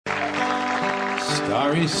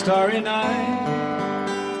Starry, starry night,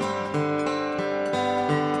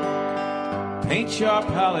 paint your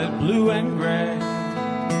palette blue and gray.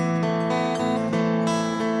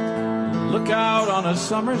 Look out on a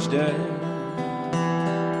summer's day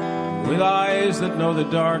with eyes that know the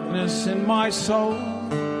darkness in my soul.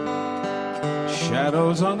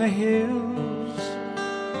 Shadows on the hills,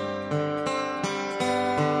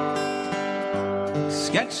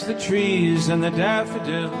 sketch the trees and the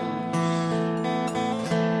daffodils,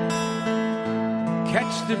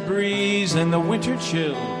 catch the breeze and the winter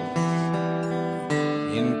chill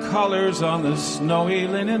in colors on the snowy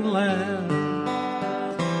linen land.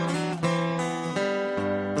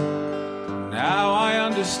 Now I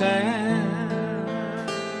understand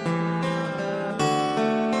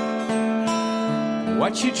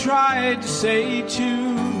what you tried to say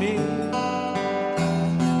to me, and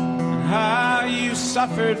how you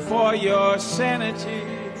suffered for your sanity,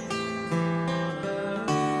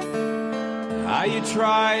 how you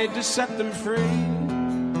tried to set them free.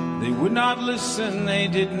 They would not listen, they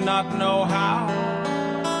did not know how.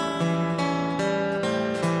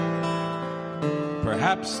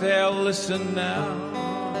 Perhaps they'll listen now.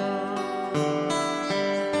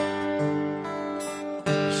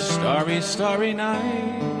 Starry, starry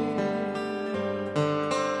night,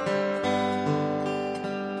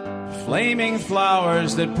 flaming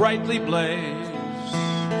flowers that brightly blaze,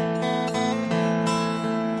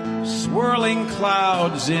 swirling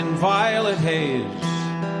clouds in violet haze,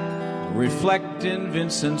 reflect in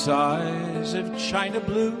Vincent's eyes of china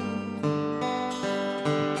blue,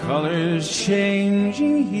 colors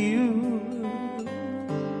changing hue.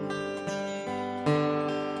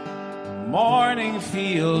 Morning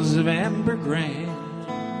fields of amber grain,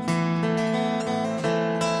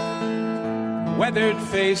 weathered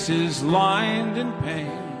faces lined in pain,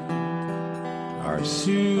 are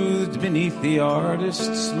soothed beneath the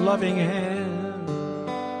artist's loving hand.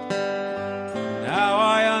 Now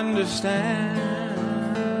I understand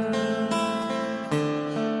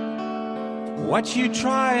what you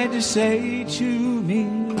tried to say to me,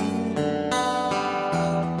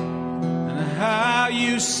 and how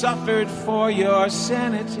you suffered for your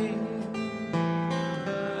sanity,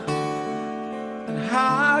 and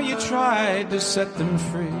how you tried to set them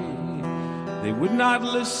free. They would not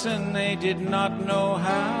listen, they did not know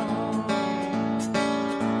how.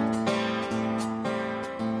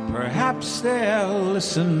 Perhaps they'll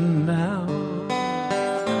listen now,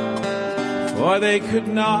 for they could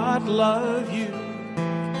not love you.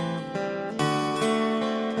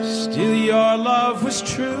 Still your love was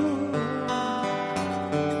true,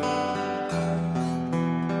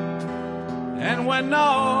 and when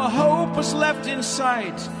no hope was left in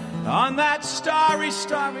sight on that starry,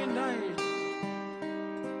 starry night,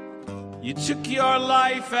 you took your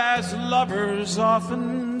life as lovers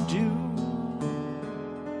often do.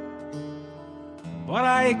 But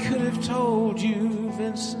I could have told you,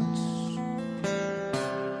 Vincent,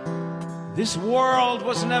 this world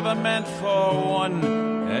was never meant for one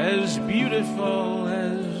as beautiful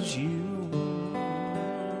as you.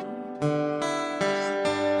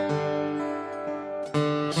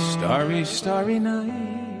 Starry, starry night,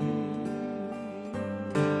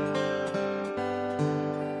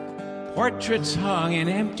 portraits hung in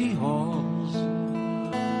empty halls,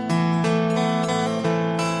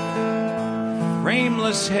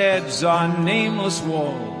 frameless heads on nameless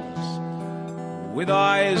walls, with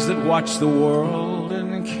eyes that watch the world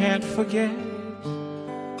and can't forget,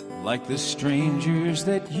 like the strangers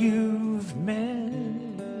that you've met.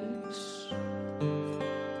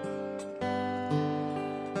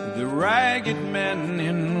 The ragged men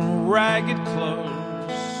in ragged clothes,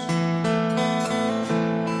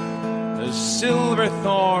 a silver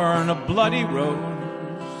thorn, a bloody rose,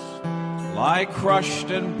 lie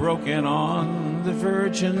crushed and broken on the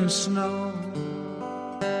virgin snow.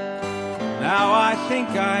 Now I think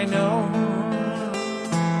I know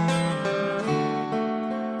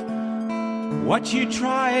what you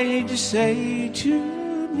tried to say to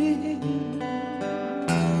me,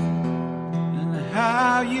 and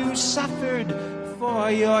how you suffered for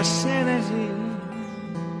your sanity,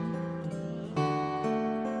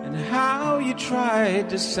 and how you tried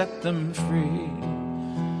to set them free.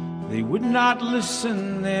 They would not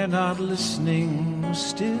listen, they're not listening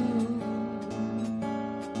still.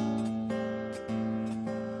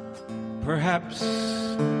 Perhaps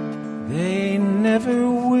they never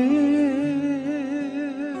will.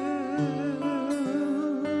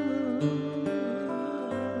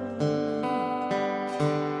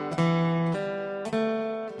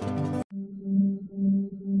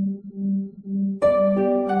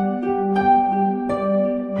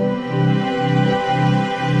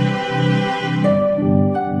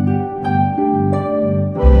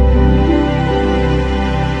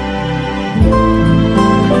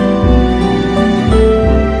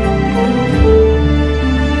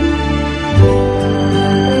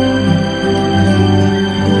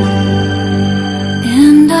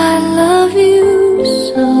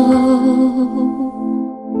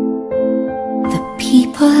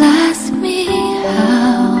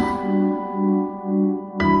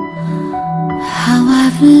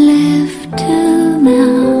 lived till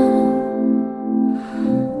now,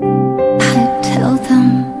 I tell them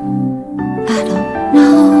I don't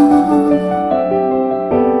know.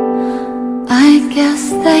 I guess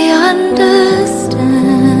they understand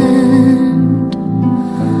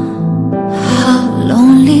how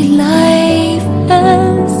lonely life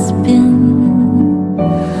has been.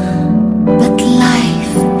 But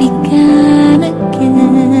life began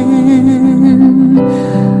again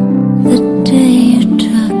the day you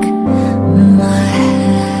took my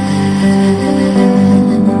hand.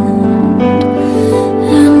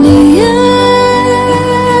 And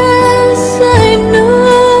yes, I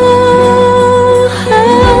know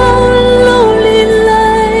how lonely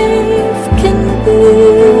life can be.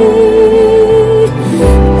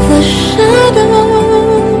 The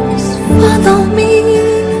shadows follow me,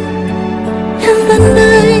 and the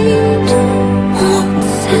night won't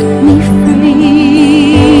set me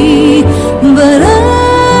free. But I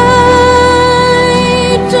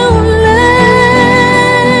don't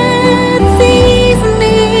let the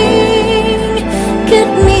evening get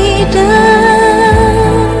me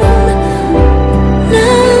down.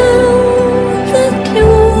 Now that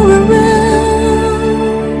you're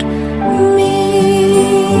around me,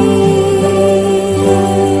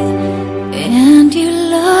 and you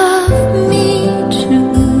love me too.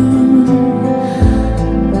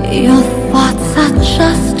 Your thoughts are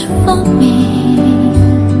just for me.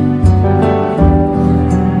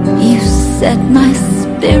 You set my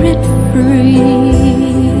spirit free.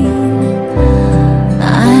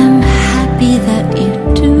 I'm happy that you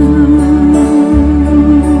do.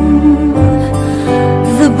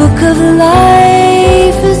 The book of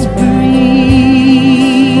life is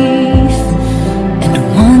brief, and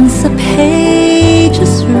once a page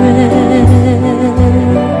is read,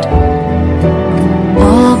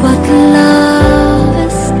 all but love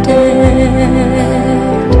is dead.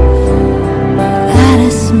 That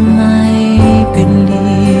is my belief.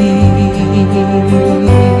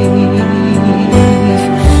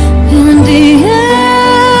 And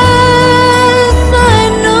yes, I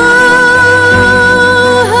know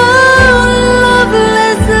how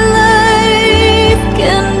loveless life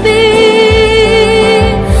can be.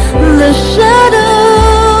 The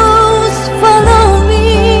shadows follow me,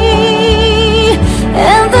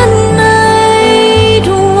 and the night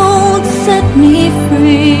won't set me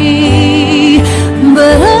free.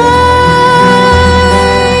 But I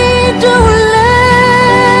don't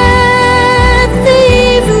let the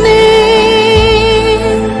evening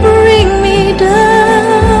bring me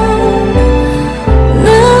down.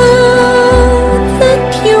 Now that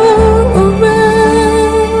you're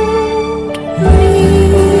around me.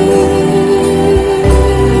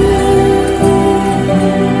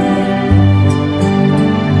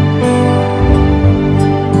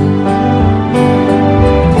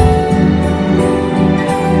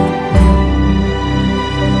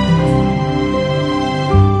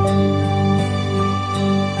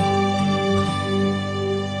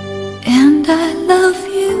 And I love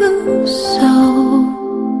you so.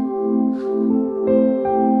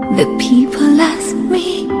 The people ask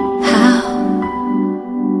me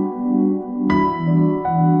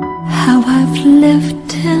how I've lived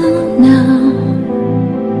till now.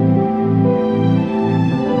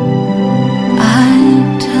 I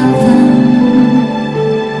tell them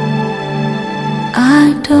I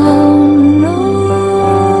don't know.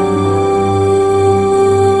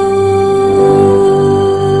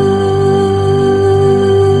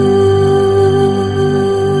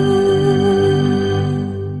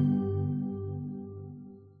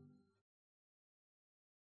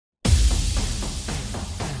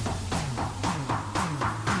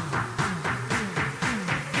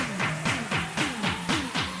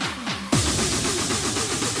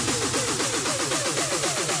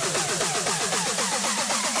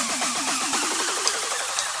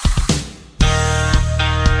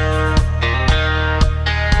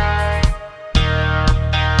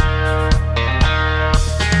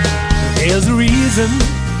 There's a reason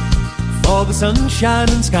for the sunshine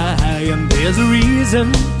and sky, and there's a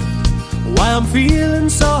reason why I'm feeling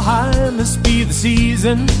so high. Must be the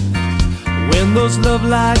season when those love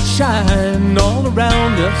lights shine all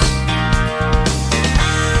around us.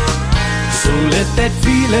 So let that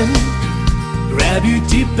feeling grab you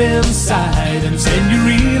deep inside and send you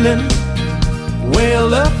reeling where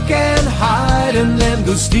love can hide, and then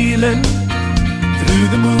go stealing through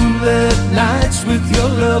the moonlit nights with your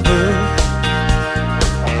lover.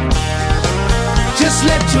 Just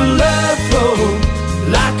let your love flow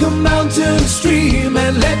like a mountain stream,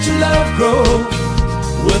 and let your love grow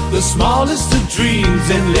with the smallest of dreams,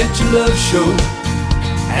 and let your love show,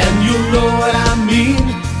 and you'll know what I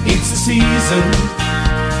mean. season.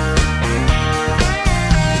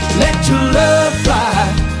 Let your love fly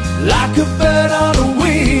like a bird on a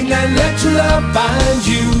wing, and let your love bind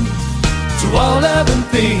you to all loving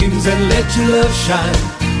things, and let your love shine,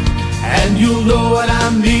 and you'll know what I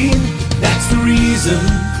mean. That's the reason.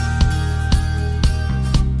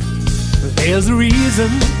 There's a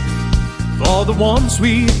reason for the warm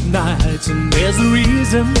sweet nights, and there's a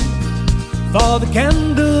reason for the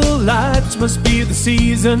candle lights. Must be the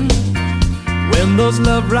season when those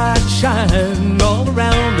love lights shine all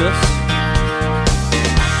around us.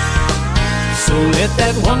 So let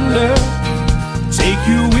that wonder take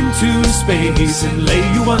you into space and lay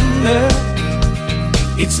you under.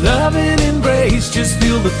 It's love and embrace, just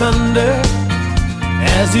feel the thunder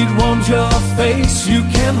as it warms your face. You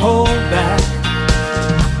can't hold back.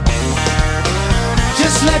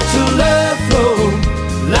 Just let your love flow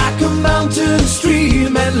like a mountain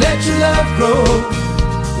stream, and let your love grow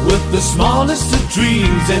with the smallest of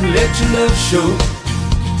dreams, and let your love show,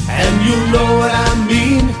 and you'll know what I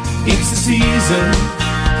mean. It's the season.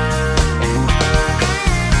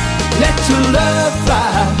 Let your love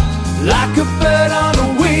fly like a bird on a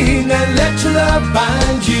wing, and let your love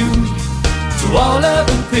bind you to all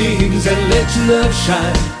loving things, and let your love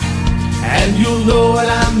shine, and you'll know what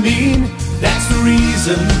I mean. That's the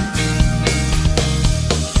reason.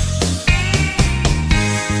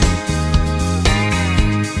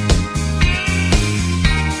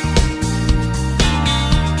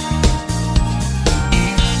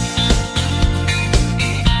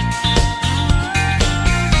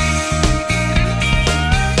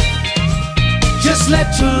 Just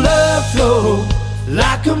let your love flow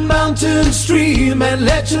like a mountain stream, and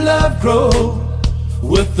let your love grow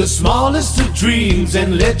with the smallest of dreams,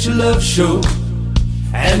 and let your love show,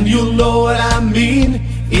 and you'll know what I mean.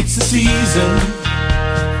 It's the season.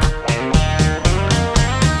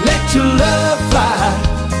 Let your love fly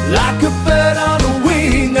like a bird on a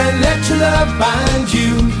wing, and let your love bind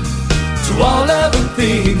you to all loving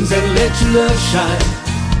things, and let your love shine,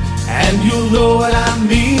 and you'll know what I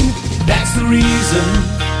mean. That's the reason.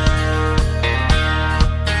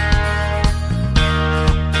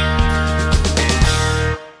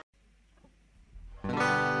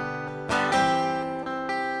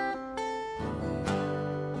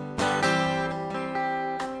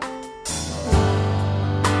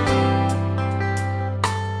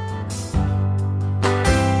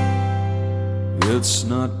 It's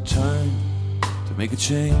not time to make a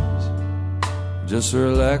change. Just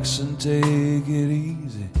relax and take it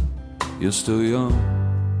easy. You're still young,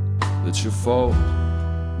 that's your fault.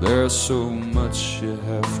 There's so much you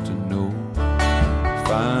have to know.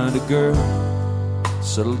 Find a girl,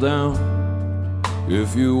 settle down.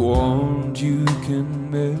 If you want, you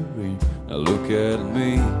can marry. Now look at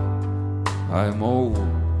me, I'm old,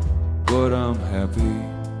 but I'm happy.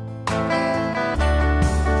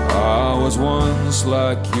 I was once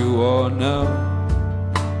like you are now,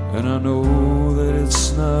 and I know that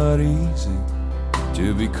it's not easy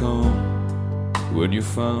to become when you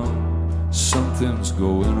found something's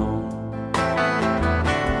going on.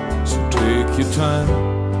 So take your time,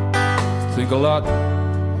 think a lot,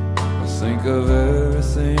 think of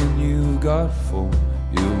everything you got, for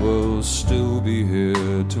you will still be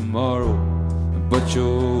here tomorrow, but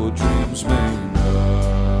your dreams may not.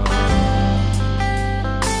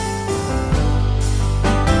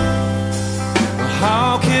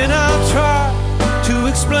 How can I try to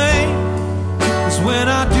explain? 'Cause when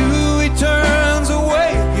I do, he turns away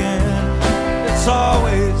again. It's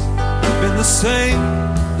always been the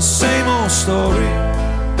same old story.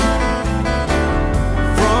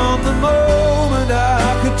 From the moment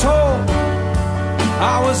I could talk,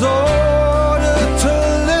 I was ordered to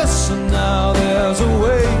listen. Now there's a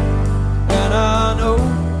way, and I know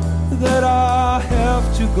that I have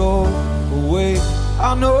to go away.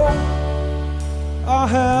 I know I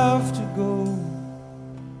have to go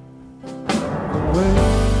away.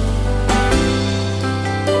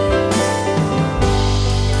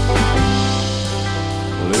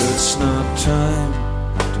 Well, it's not time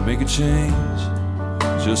to make a change.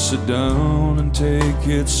 Just sit down and take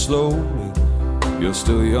it slowly. You're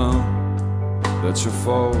still young, that's your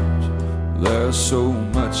fault. There's so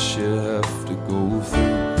much you have to go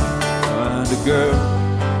through. Find a girl,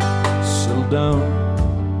 settle down.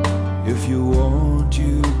 If you want,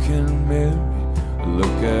 you can marry.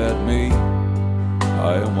 Look at me,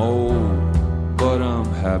 I am old, but I'm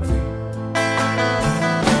happy.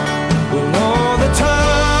 Well, all the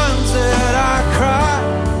times that I cried,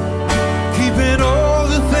 keeping all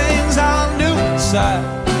the things I knew inside,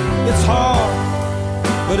 it's hard,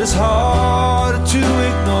 but it's harder to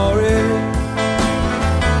ignore it.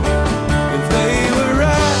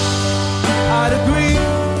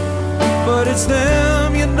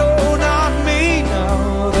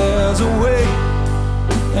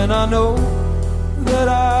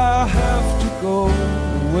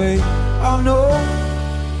 no,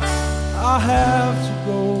 I have to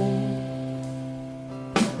go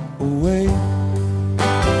away.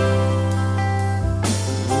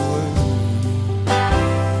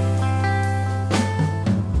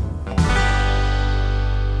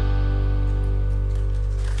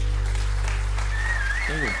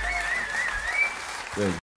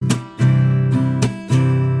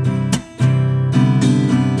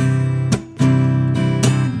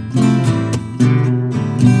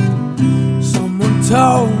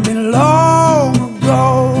 Told me long ago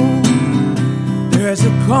there's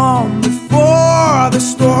a calm before the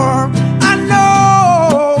storm. I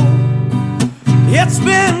know it's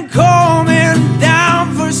been coming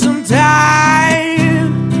down for some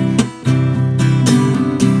time.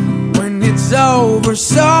 When it's over,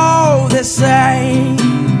 so they say,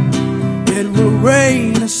 it will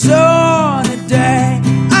rain a sunny day.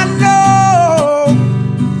 I know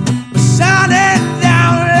it's sounding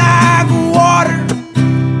down like water.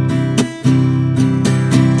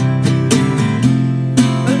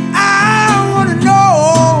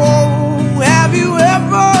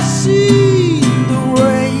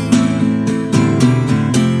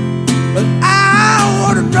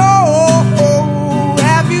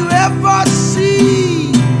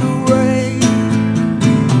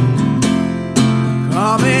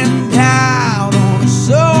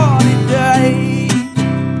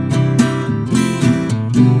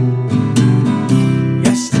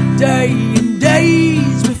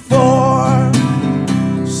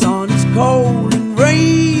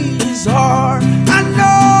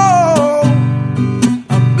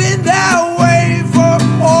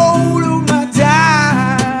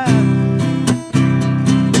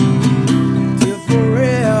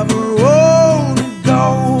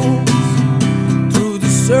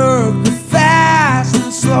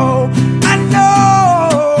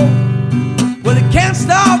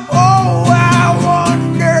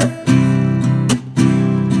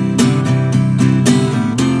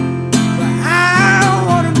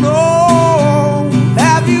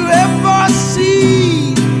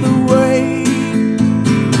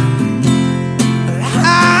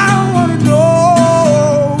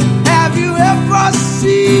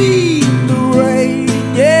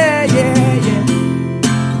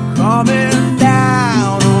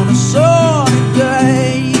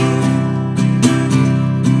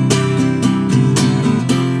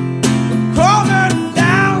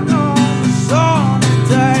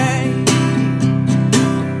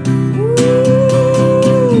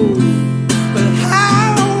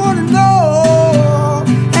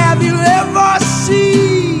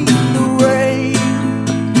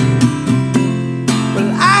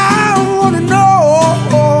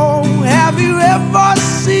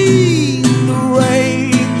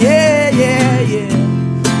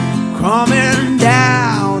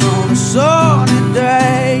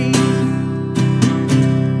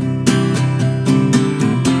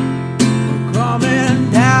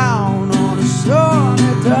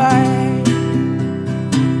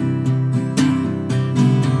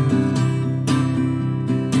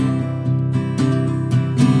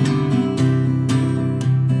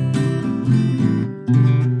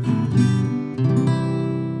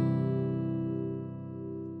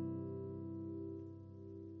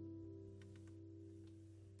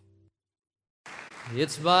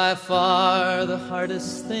 It's by far the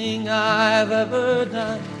hardest thing I've ever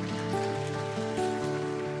done,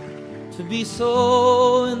 to be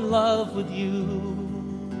so in love with you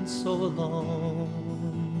and so alone.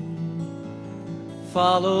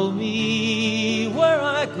 Follow me where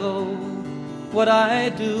I go, what I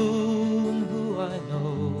do and who I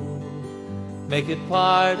know. Make it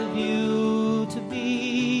part of you to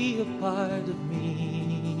be a part of me.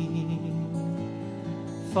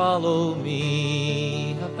 Follow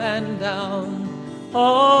me up and down,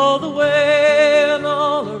 all the way and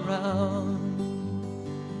all around.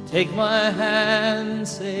 Take my hand,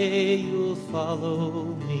 say you'll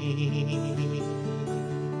follow me.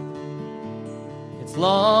 It's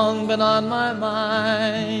long been on my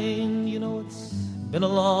mind, you know it's been a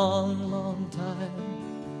long, long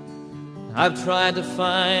time. I've tried to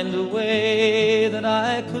find a way that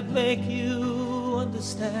I could make you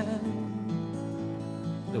understand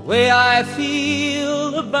the way I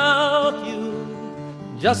feel about you,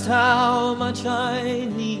 just how much I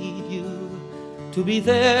need you to be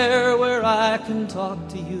there where I can talk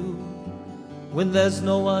to you when there's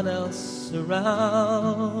no one else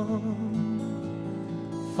around.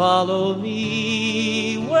 Follow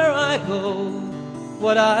me where I go,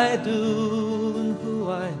 what I do and who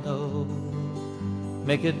I know.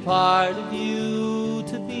 Make it part of you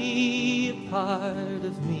to be a part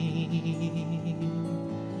of me.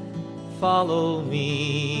 follow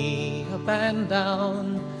me up and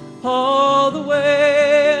down, all the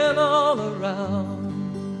way and all around.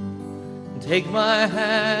 Take my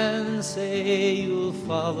hand, say you'll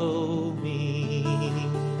follow me.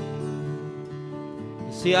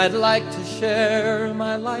 You see, I'd like to share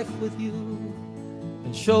my life with you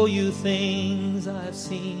and show you things I've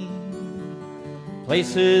seen,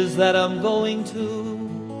 places that I'm going to,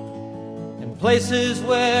 and places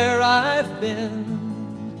where I've been.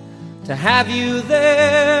 To have you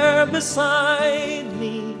there beside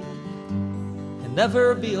me and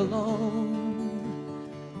never be alone,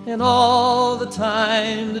 and all the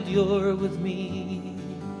time that you're with me,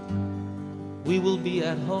 we will be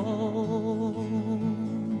at home.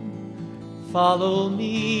 Follow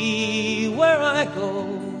me where I go,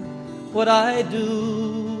 what I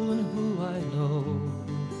do and who I know.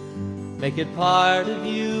 Make it part of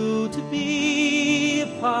you to be a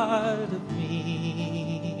part of me.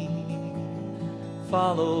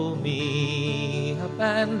 Follow me up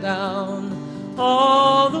and down,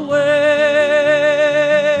 all the way.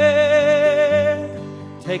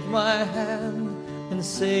 Take my hand and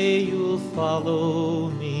say you'll follow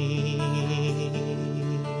me.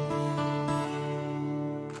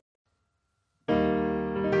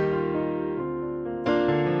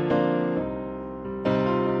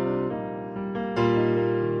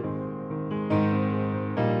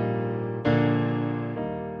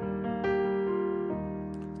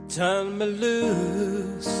 Turn me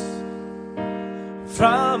loose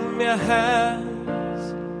from your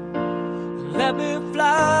hands, let me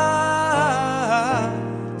fly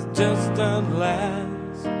to distant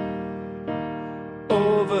lands,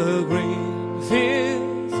 over green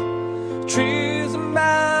fields, trees and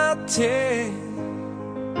mountains,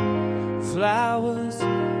 flowers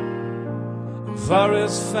and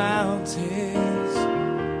forest fountains,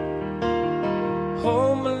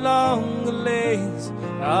 home along the lanes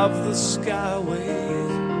of the skyways.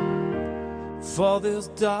 For this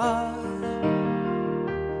dark,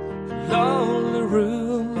 lonely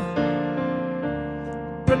room,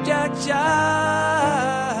 project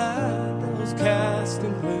shadows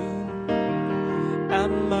casting gloom,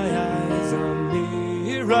 and my eyes are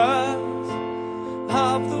mirrors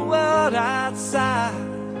of the world outside.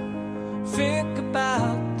 Think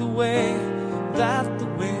about the way that the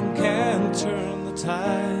wind can turn the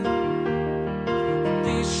tide.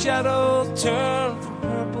 These shadows turn from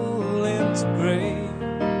purple into gray,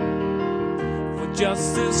 for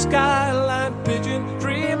just this skyline pigeon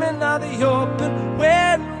dreaming of the open,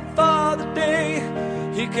 waiting for the day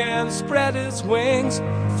he can spread his wings,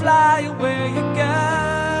 fly away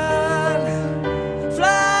again.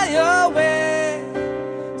 Fly away,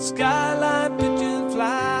 skyline pigeon,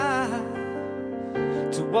 fly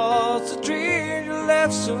towards the dream you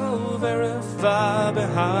left so very far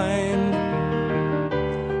behind.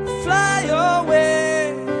 Fly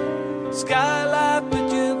away, skyline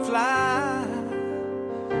pigeon, fly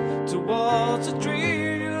towards a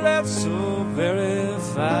dream you left so very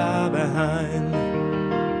far behind.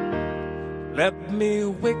 Let me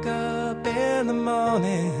wake up in the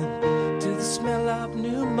morning to the smell of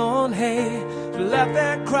new mown hay, to laugh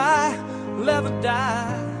and cry, live and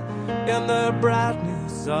die in the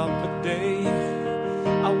brightness of the day.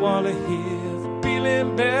 I want to hear the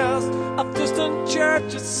pealing bells of distant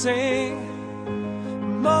churches sing.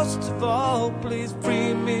 Most of all, please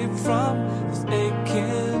free me from this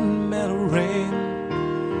aching metal ring.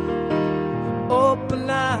 Open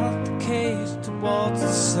out the cage towards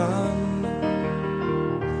the sun,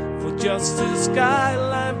 for just a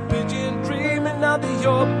skyline pigeon dreaming of the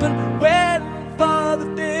open, waiting for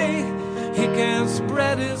the day he can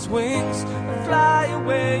spread his wings and fly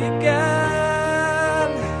away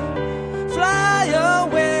again. Fly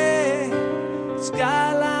away,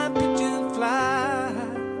 skyline pigeon, fly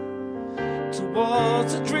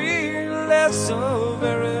towards a dream left so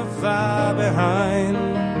very far behind.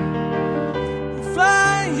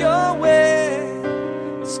 Fly away,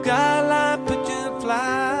 skyline pigeon,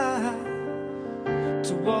 fly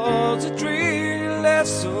towards a dream left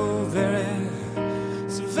so very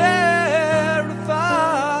far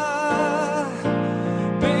behind.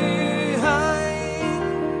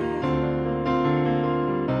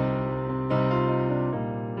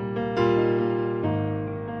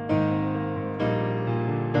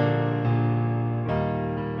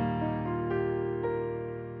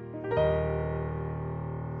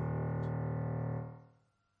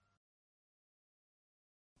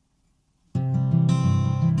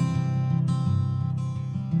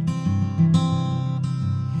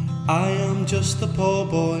 I am just a poor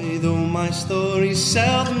boy, though my story's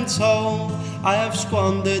seldom told. I have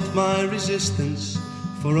squandered my resistance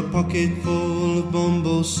for a pocket full of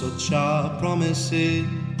mumbles, such are promises.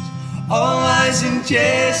 All lies in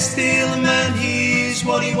jest, still a man hears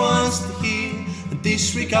what he wants to hear and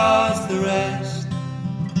disregards the rest.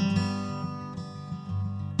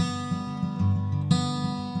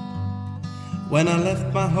 When I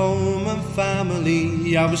left my home and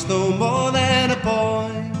family, I was no more than a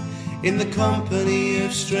boy, in the company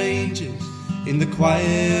of strangers, in the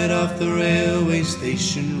quiet of the railway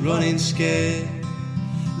station, running scared,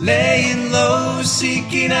 laying low,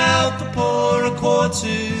 seeking out the poorer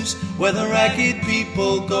quarters where the ragged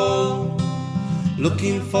people go,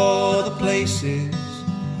 looking for the places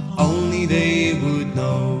only they would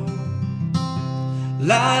know.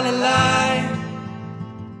 La la la,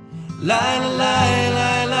 la la la,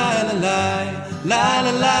 la la la la, la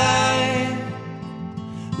la la,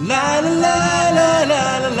 la la la, la la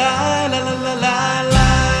la, la la la, la.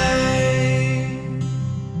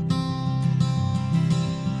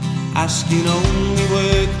 Asking only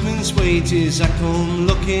workmen's wages, I come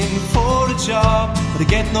looking for a job, but I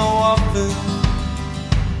get no offer.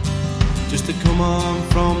 Just to come on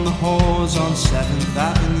from the halls on 7th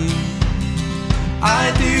Avenue.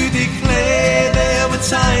 I do declare there were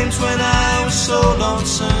times when I was so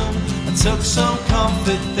lonesome, I took some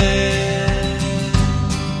comfort there.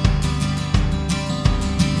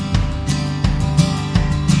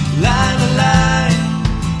 La la la,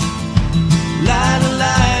 la la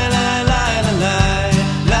la.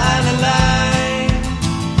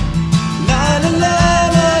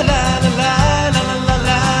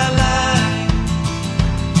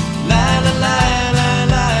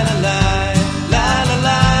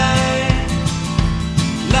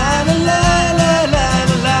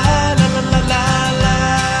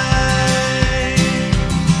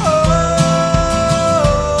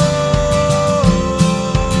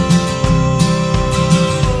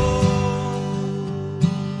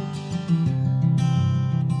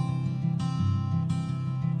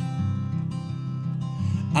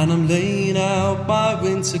 And I'm laying out my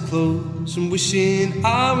winter clothes and wishing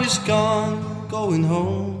I was gone, going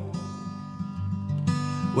home,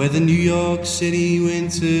 where the New York City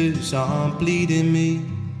winters aren't bleeding me,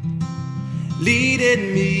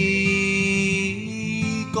 leading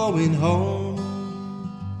me, going home.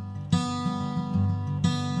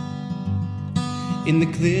 In the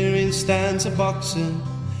clearing stands a boxer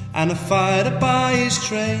and a fighter by his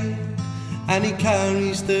trade, and he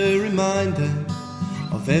carries the reminder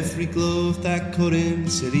of every glove that cut him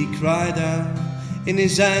till he cried out in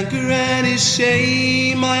his anger and his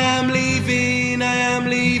shame, I am leaving,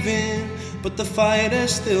 but the fighter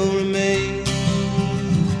still remains.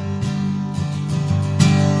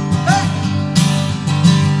 Hey!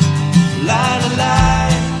 La la la,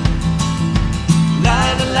 la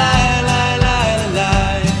la la, la la la,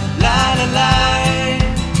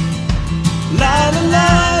 la la la, la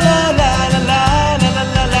la la.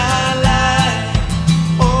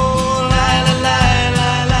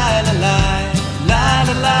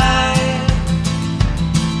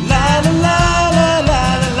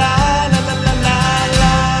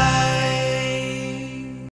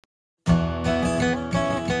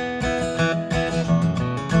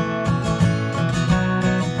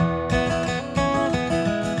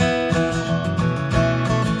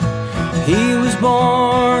 He was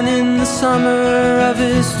born in the summer of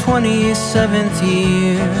his 27th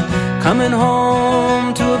year, coming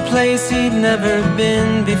home to a place he'd never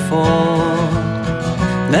been before.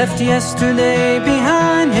 Left yesterday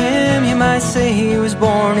behind him, you might say he was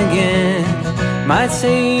born again, might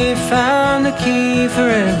say he found the key for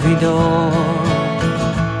every door.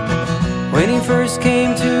 When he first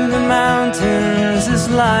came to the mountains, his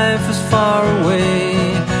life was far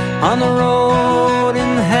away, on the road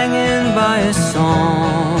and hanging by a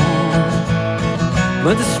song.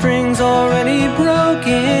 But the string's already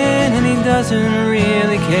broken and he doesn't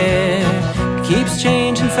really care. It keeps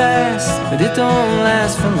changing fast, but it don't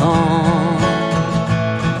last for long.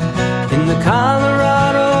 In the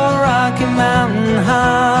Colorado Rocky Mountain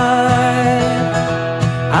High,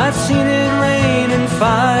 I've seen it rain and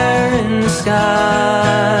fire in the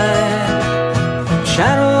sky.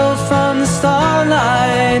 Shadow from the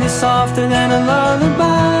starlight is softer than a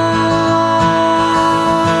lullaby.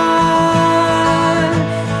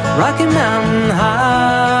 Rocky Mountain High,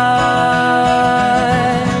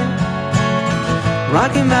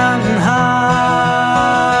 Rocky Mountain High.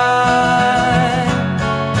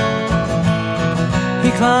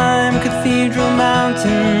 He climbed Cathedral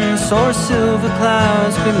Mountain, saw silver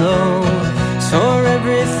clouds below, saw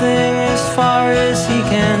everything as far as he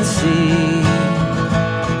can see.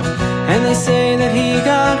 And they say that he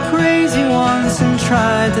got crazy once and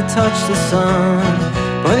tried to touch the sun,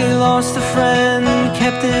 but he lost a friend,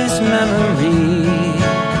 kept his memory.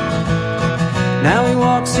 Now he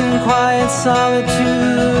walks in quiet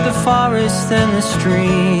solitude, the forest and the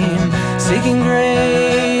stream, seeking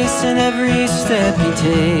grace in every step he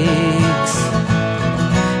takes.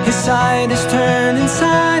 His sight is turned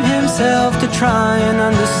inside himself to try and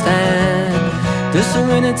understand the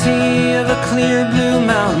serenity of a clear blue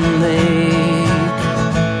mountain lake.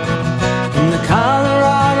 In the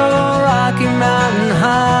Colorado Rocky Mountain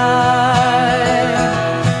High,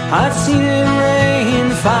 I've seen it rain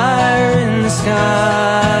fire in the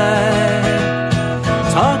sky.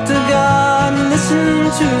 Talk to God and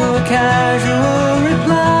listen to a casual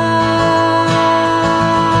reply.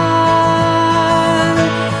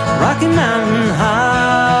 Rocky Mountain High,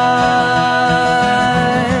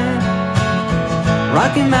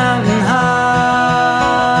 Rocky Mountain High.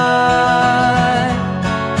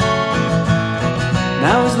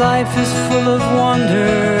 Now his life is full of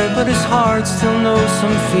wonder, but his heart still knows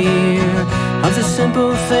some fear of the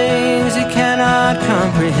simple things he cannot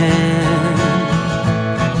comprehend.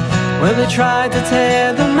 Well, they tried to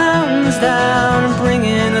tear the mountains down and bring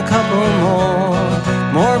in a couple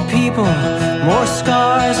more people, more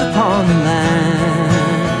scars upon the land.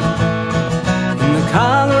 In the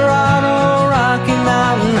Colorado Rocky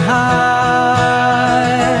Mountain High,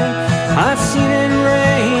 I've seen it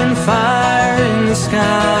rain fire in the sky.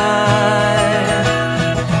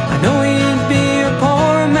 I know he'd be a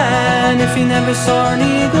poor man if he never saw an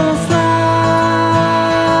eagle fly.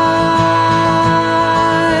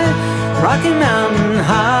 Rocky Mountain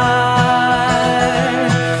High,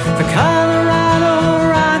 the Colorado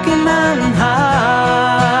Rocky Mountain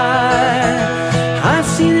High, I've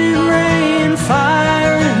seen it rain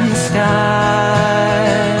fire in the sky.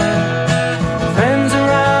 Friends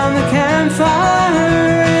around the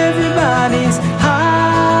campfire, everybody's high.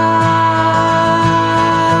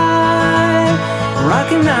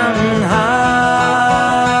 Rocky Mountain High,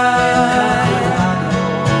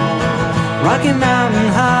 Rocky Mountain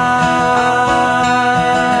High,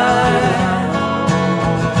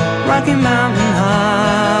 Rocky Mountain High,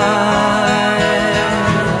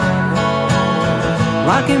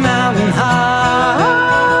 Rocky Mountain High.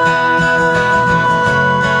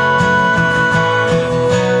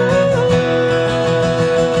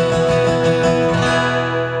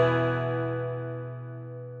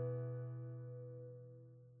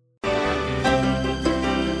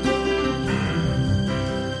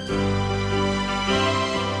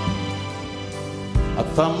 I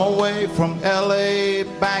found my way from LA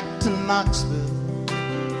back to Knoxville.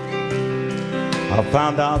 I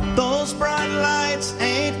found out those bright lights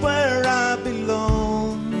ain't where I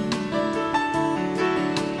belong.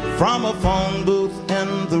 From a phone booth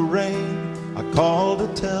in the rain, I called to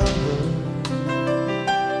tell her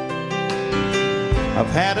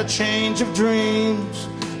I've had a change of dreams,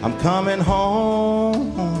 I'm coming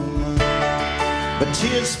home. But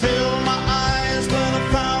tears filled my eyes when I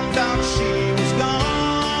found out she was gone.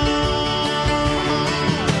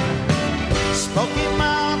 Smoky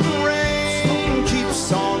Mountain rain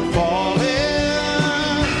keeps on falling,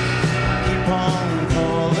 keep on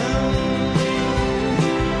calling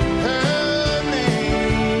her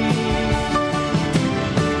name.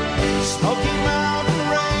 Smoky Mountain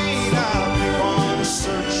rain, I'll keep on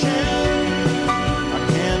searching, I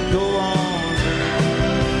can't go on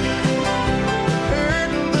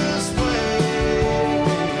hurting this way.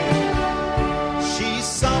 She's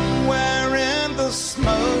somewhere in the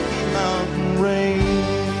Smoky Mountain rain.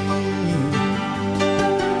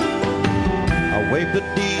 I waved the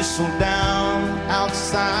diesel down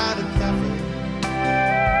outside a cafe.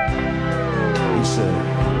 He said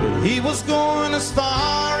that he was going as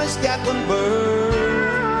far as Gatlinburg.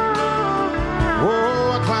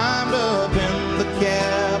 Oh, I climbed up in the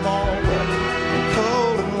cab all wet and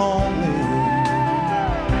cold and lonely.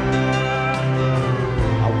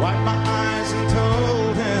 I wiped my eyes and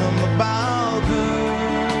told him about her.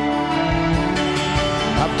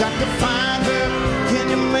 I've got to find her. Can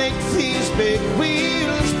you make these big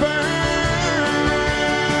wheels burn?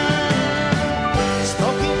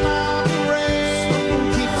 Smoky Mountain rain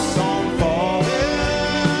keeps on falling,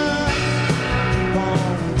 keep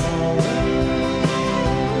on calling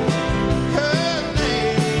her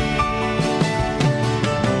name.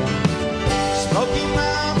 Smoky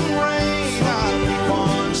Mountain rain, I'll keep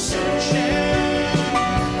on searching,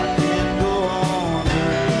 I can't go on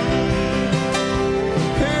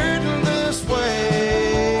hurting this way.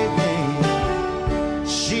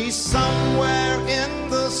 She's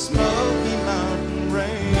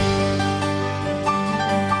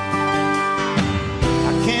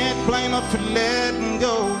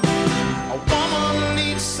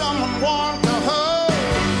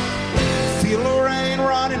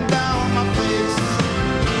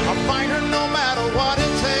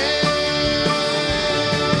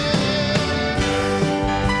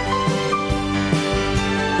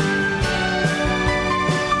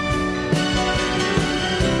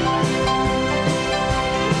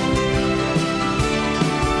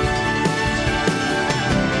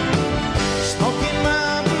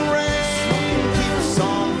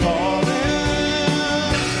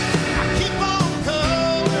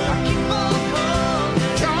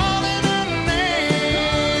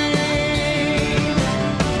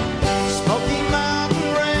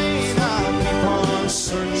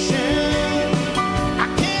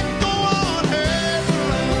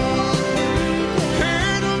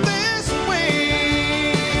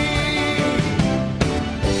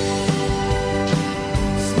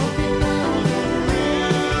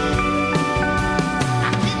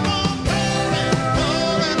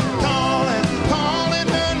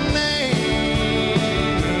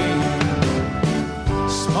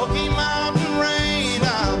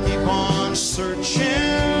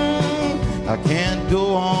I can't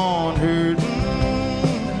go on hurting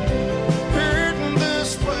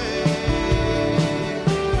this way.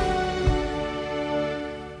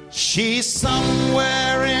 She's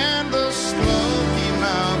somewhere in the Smoky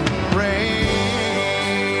Mountain range.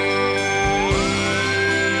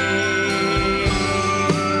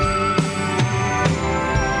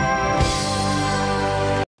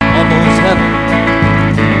 Almost heaven,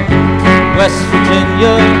 West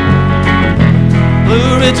Virginia,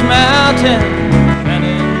 Blue Ridge Mountain,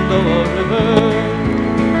 Shenandoah River.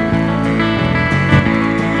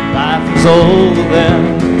 Life is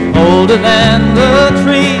older than the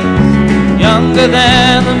trees, younger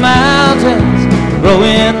than the mountains,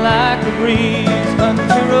 growing like a breeze.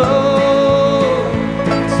 Country road,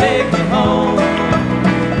 take me home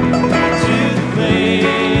to the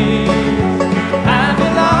place I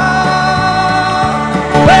belong.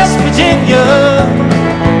 West Virginia,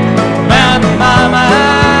 Mountain Mama,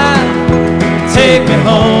 take me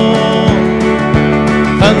home.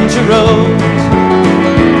 Country roads,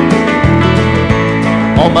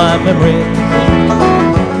 all my memories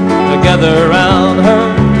together around her.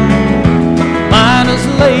 Miner's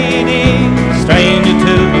lady, stranger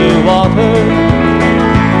to blue water.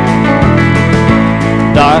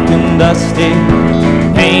 Dark and dusty,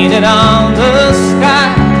 painted on the sky.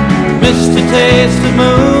 Misty taste of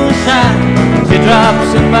moonshine,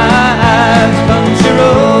 teardrops in my eyes. Country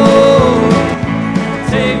road,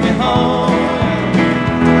 take me home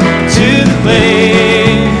to the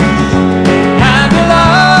place I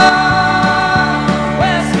belong.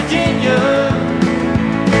 West Virginia,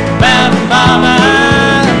 Mountain Mama,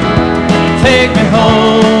 take me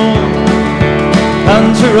home.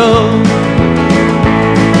 Country road,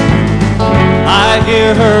 I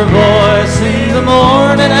hear her voice in the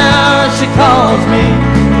morning hour. She calls me.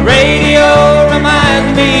 The radio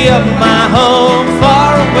reminds me of my home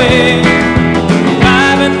far away.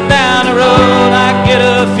 Driving down the road, I get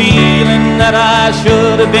a feeling that I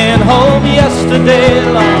should have been home yesterday,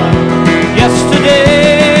 Lord,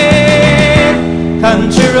 yesterday.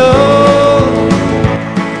 Country road,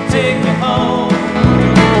 take me home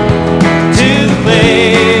to the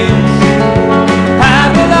place I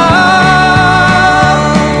belong.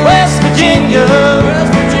 West Virginia,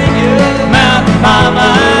 Mountain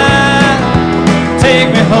Mama, take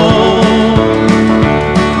me home.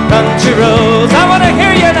 Country roads, I want to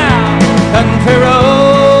hear you now. Country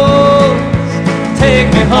roads, take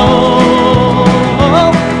me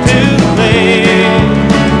home to the place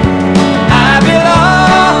I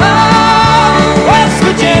belong. West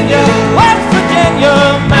Virginia,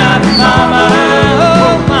 Mountain Mama,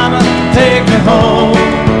 oh Mama, take me home.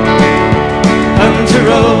 Country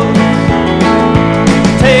roads,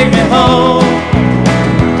 take me home.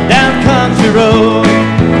 Down country road,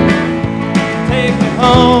 take me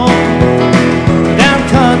home. Down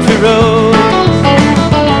country road.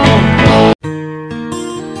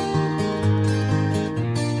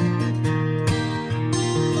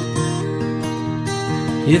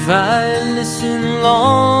 If I listen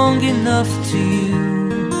long enough to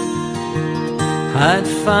you, I'd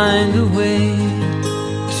find a way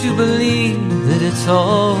to believe that it's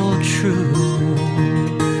all true.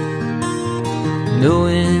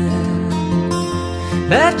 Knowing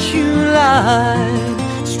that you lied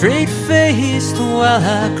straight-faced while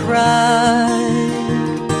I cried,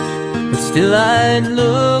 but still I'd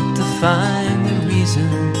look to find a reason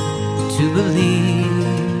to believe.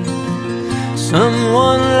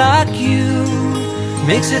 Someone like you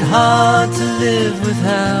makes it hard to live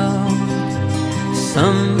without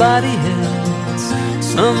somebody else.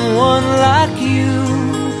 Someone like you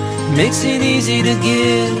makes it easy to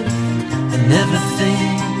give and never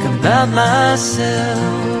think about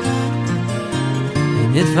myself.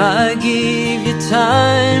 And if I gave you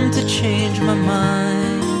time to change my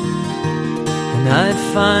mind, and I'd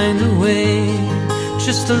find a way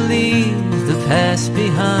just to leave the past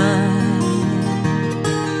behind.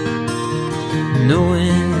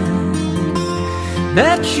 Knowing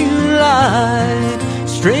that you lied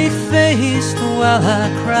straight-faced while I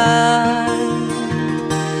cried,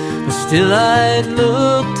 but still I'd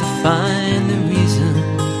look to find a reason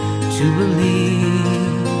to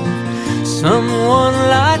believe. Someone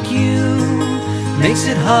like you makes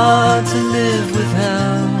it hard to live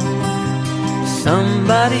without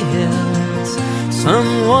somebody else.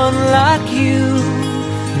 Someone like you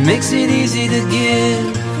makes it easy to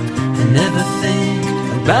give and never think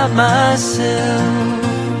about myself.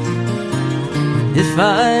 If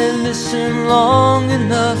I listen long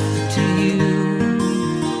enough to you,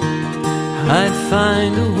 I'd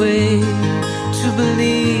find a way to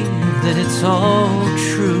believe that it's all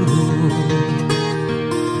true.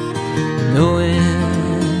 knowing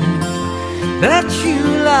that you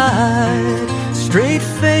lied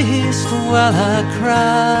straight-faced while I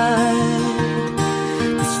cried.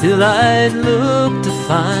 But still I'd look to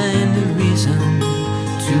find a reason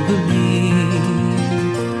to believe.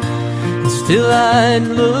 And still I'd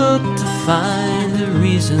look to find a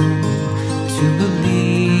reason to believe.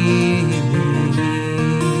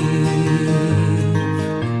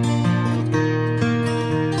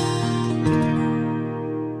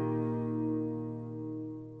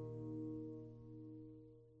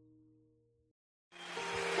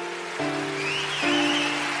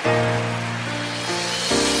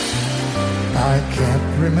 I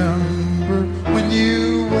can't remember when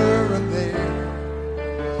you weren't there,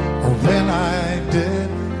 or when I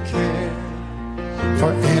didn't care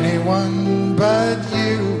for anyone but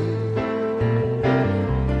you.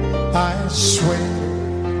 I swear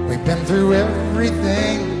we've been through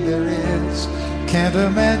everything there is. Can't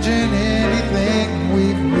imagine anything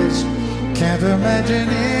we've missed. Can't imagine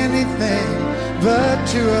anything the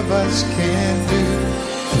two of us can do.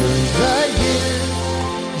 Through the years,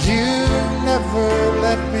 you never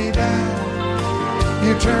let me down.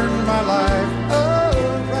 You turned my life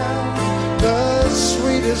around. The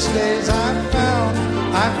sweetest days I found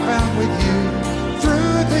with you.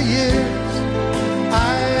 Through the years,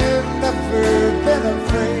 I've never been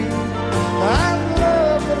afraid. I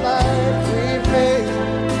love the life we've made,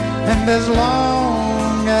 and as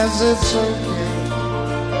long as it's okay,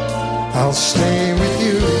 I'll stay with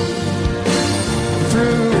you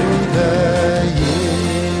through the years.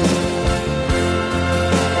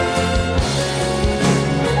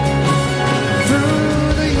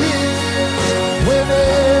 Through the years, when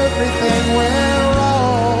everything went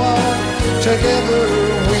wrong, together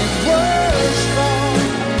we were strong.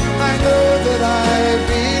 I know that I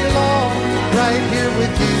belong right here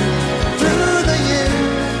with you. Through the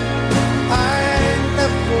years, I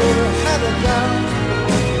never had a doubt.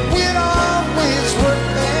 We'd always work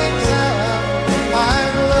things out.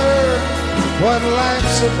 I've learned what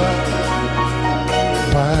life's about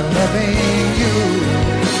by loving you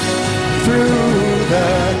through the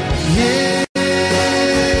years.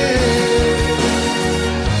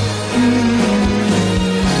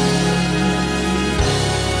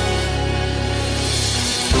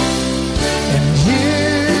 And you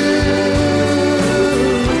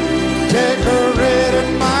decorated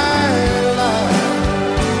my life,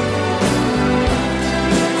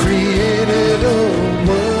 created a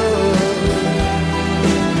world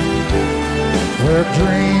where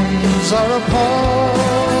dreams are apart.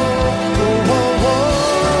 Oh, oh, oh,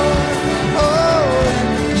 oh,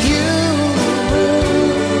 you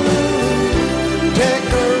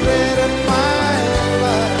decorated my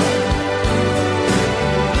life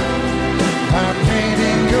by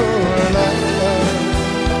painting your love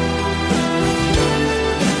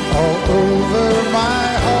all over my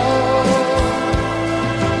heart.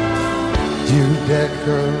 You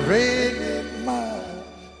decorated my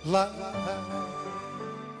life.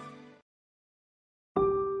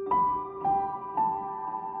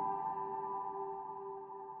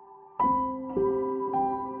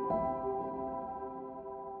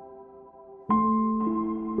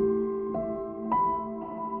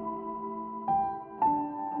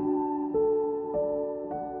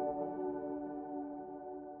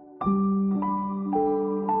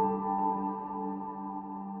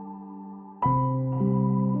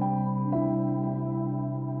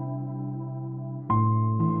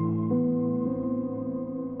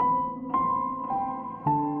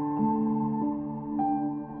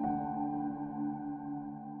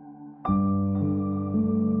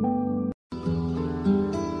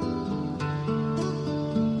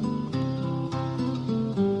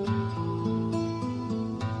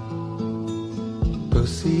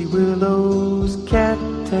 Pussy willows,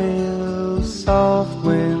 cattails, soft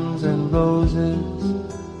winds and roses,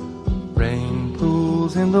 rain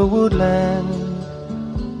pools in the woodland,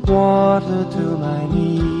 water to my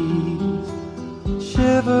knees,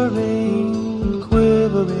 shivering,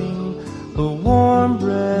 quivering, the warm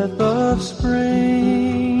breath of spring.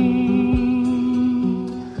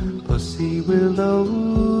 Pussy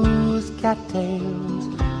willows, cattails,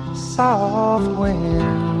 soft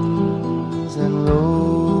winds and roses,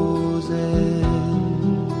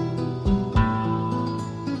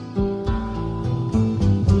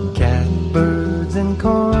 catbirds and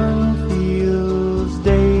cornfields,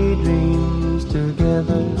 daydreams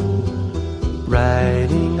together,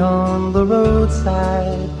 riding on the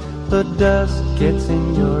roadside, the dust gets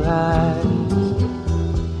in your eyes,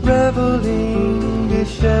 reveling,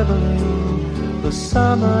 disheveling, the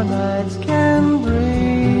summer nights can bring.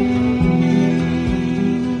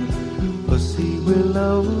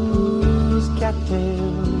 willows,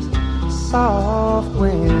 cattails, soft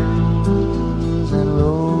winds and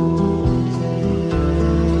roses.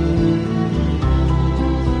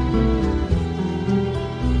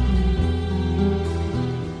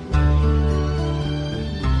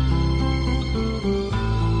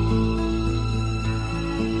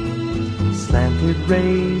 Slanted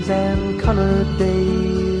rays and colored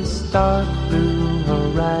days, stark blue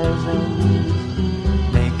horizons,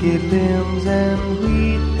 naked limbs and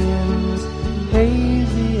wheat bins,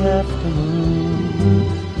 hazy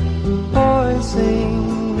afternoons, boys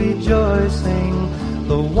sing, rejoicing,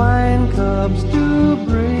 the wine cups do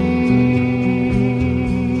bring.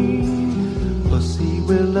 Pussy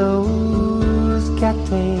willows,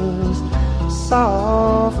 cattails,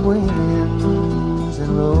 soft winds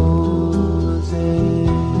and roses.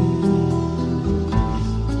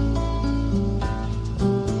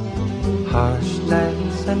 Harsh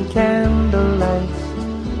nights and candlelights,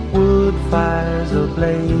 wood fires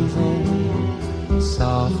ablazing,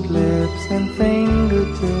 soft lips and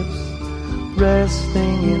fingertips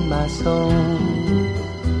resting in my soul,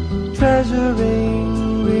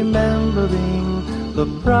 treasuring, remembering the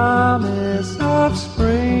promise of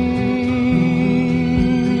spring.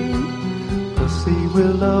 Pussy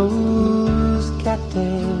willows,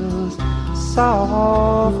 cattails,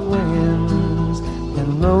 soft winds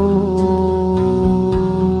and roses.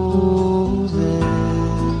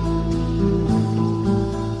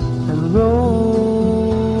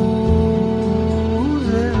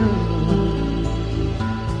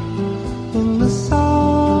 In the soft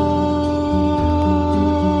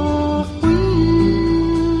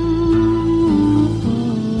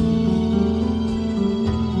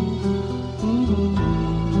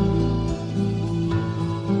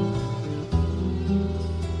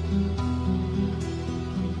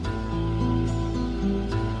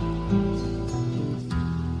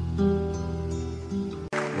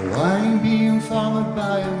Wine being followed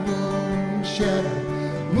by a moonshadow,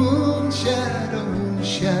 moonshadow,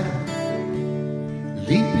 moonshadow,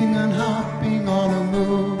 leaping and hopping on a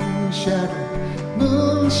moonshadow,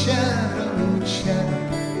 moonshadow, moonshadow.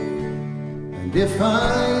 And if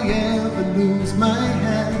I ever lose my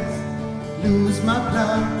hands, lose my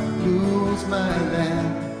plow, lose my land,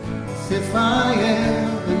 if I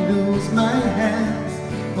ever lose my hands,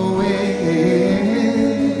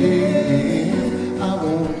 I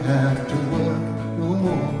won't have to work no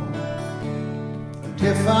more. And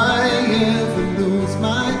if I ever lose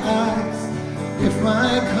my eyes, if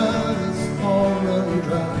my colors all run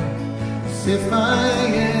dry, if I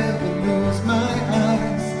ever lose my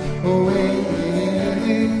eyes,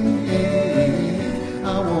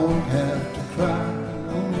 I won't have to cry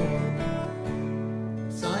no more.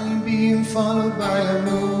 'Cause I'm being followed by a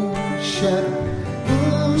moonshadow,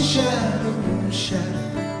 moonshadow, moonshadow,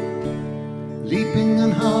 leaping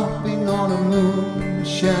and hopping on a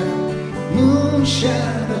moonshadow,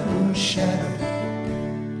 moonshadow, moonshadow.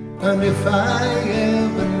 And if I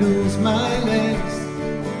ever lose my legs,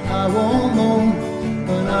 I won't moan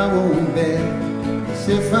and I won't beg. 'Cause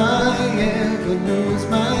if I ever lose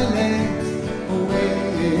my legs,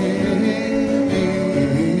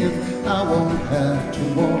 I won't have to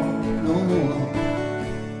walk no more.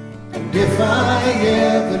 And if I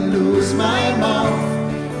ever lose my mouth,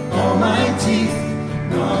 all my teeth,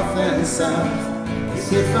 north and south, as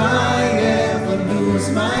if I ever lose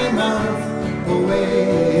my mouth,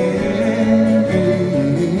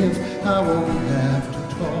 I won't have to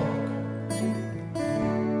talk.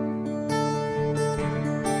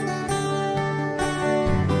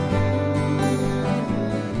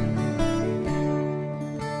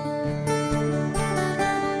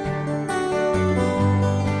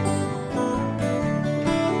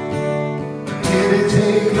 Did it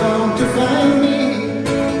take long to find me?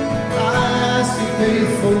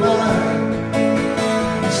 Faithful lie.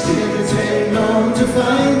 Did it take long to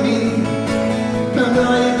find me? But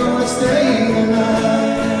now you're gonna stay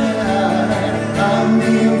tonight. I'm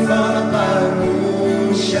being followed by a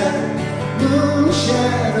moonshadow,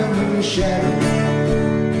 moonshadow, moonshadow,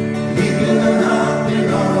 leaping and hopping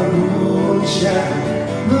on a moonshadow,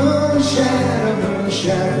 moonshadow,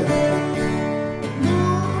 moonshadow,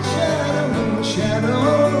 moonshadow, moonshadow,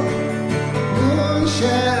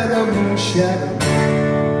 moonshadow, moonshadow.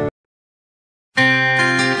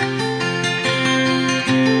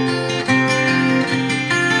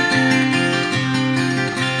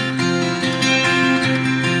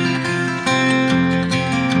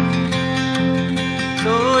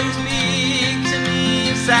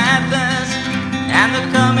 And the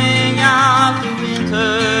coming of the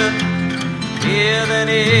winter, fear that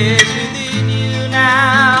is within you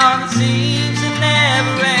now, that seems in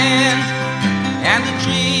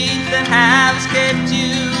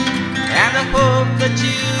I hope that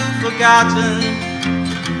you've forgotten.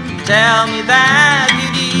 Tell me that you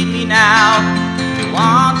need me now. You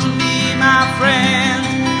want to be my friend,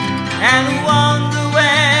 and wonder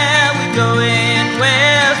where we're going.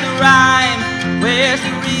 Where's the rhyme? Where's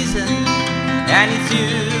the reason? And it's you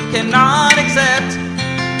cannot accept.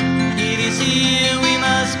 It is here we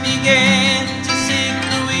must begin to seek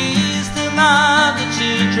the wisdom of the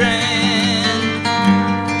children,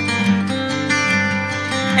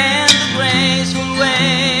 and the graceful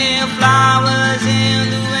way of flowers in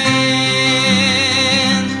the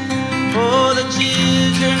wind. For the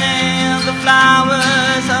children and the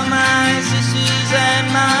flowers are my sisters and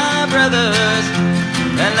my brothers.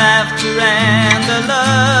 The laughter and the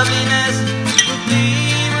loveliness will be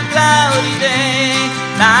a cloudy day,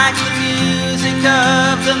 like the music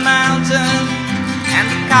of the mountain and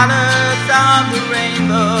the colors of the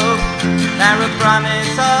rainbow. They're a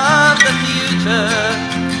promise of the future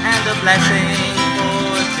and a blessing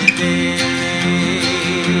for today.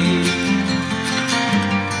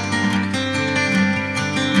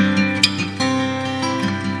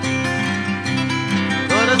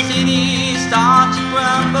 For the cities start to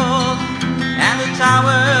crumble and the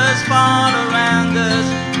towers fall around us,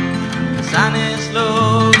 the sun is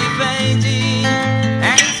slowly fading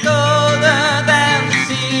and it's colder than the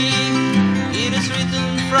sea. It is written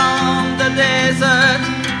from the desert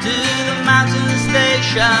to the mountain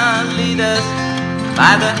station. Lead us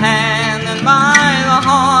by the hand and by the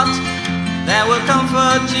heart, that will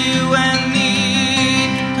comfort you and me.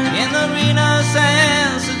 In the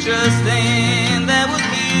renaissance of trusting, that will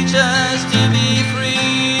teach us to be free.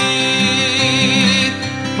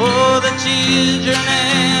 For the children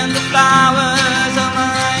and the flowers are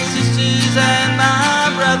my sisters and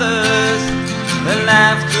my brothers. The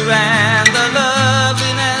laughter and the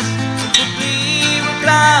loveliness will be a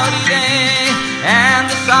cloudy day, and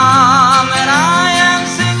the song that I am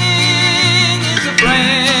singing is a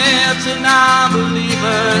prayer to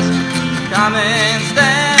non-believers. Come and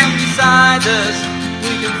stand beside us,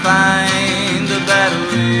 we can find a better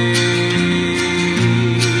way.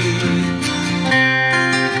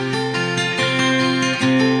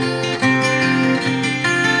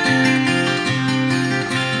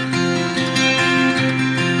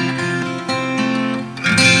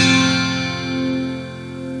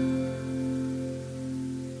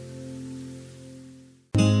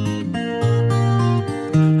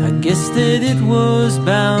 Guess that it was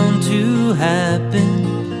bound to happen,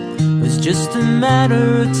 it was just a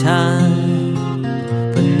matter of time.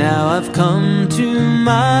 But now I've come to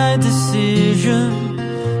my decision,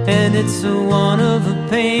 and it's a one of a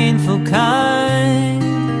painful kind.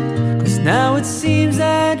 'Cause now it seems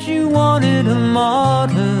that you wanted a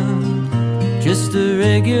martyr, just a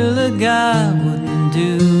regular guy wouldn't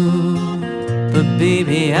do. But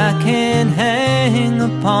baby, I can't hang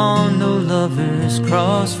upon no lover's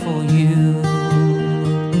cross for you.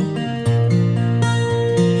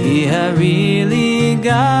 Yeah, I really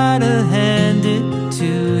gotta hand it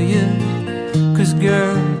to you, 'cause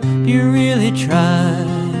girl, you really tried.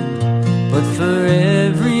 But for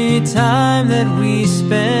every time that we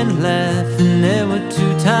spent laughing, there were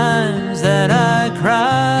 2 times that I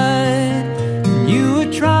cried. And you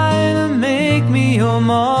were trying to make me your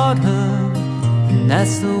martyr,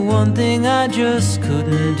 that's the one thing I just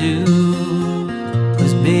couldn't do.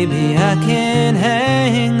 'Cause baby, I can't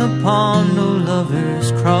hang upon no lover's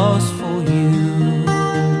cross for you.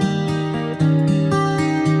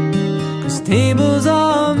 'Cause tables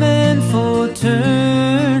are meant for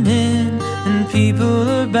turning, and people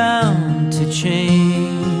are bound to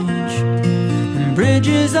change, and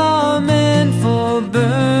bridges are meant for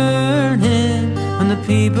burning, when the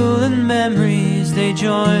people and memories they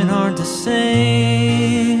join aren't the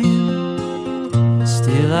same.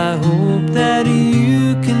 Still I hope that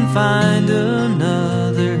you can find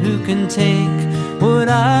another who can take what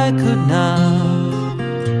I could not.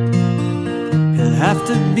 He'll have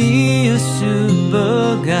to be a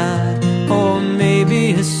super god, or maybe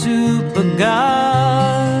a super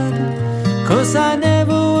god. 'Cause I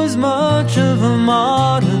never was much of a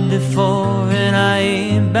modern before, and I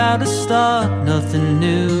ain't about to start nothing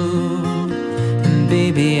new. And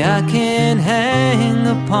baby, I can't hang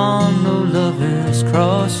upon no lover's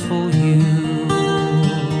cross for you.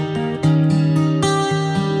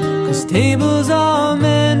 'Cause tables are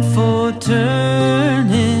meant for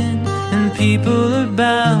turning, and people are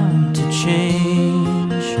bound to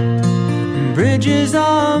change, and bridges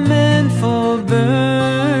are meant for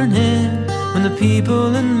burning, when the people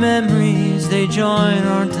and memories they join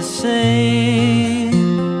aren't the same.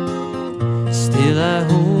 Still I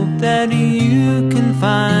hope that you can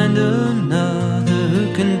find another who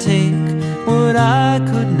can take but I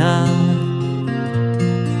could not.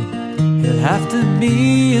 He'll have to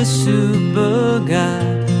be a super guy,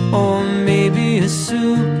 or maybe a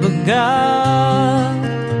super god.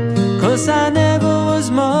 'Cause I never was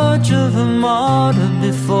much of a martyr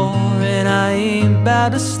before, and I ain't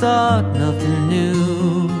about to start nothing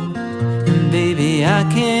new. And baby, I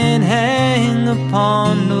can't hang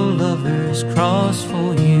upon no lover's cross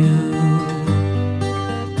for you.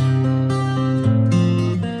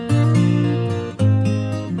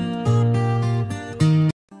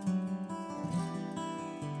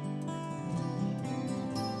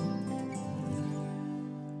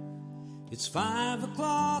 It's 5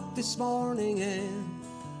 o'clock this morning and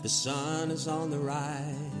the sun is on the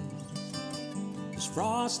rise. There's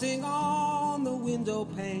frosting on the window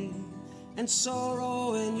pane and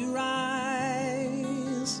sorrow in your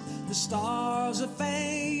eyes. The stars are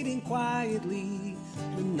fading quietly,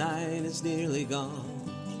 the night is nearly gone.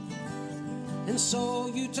 And so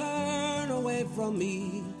you turn away from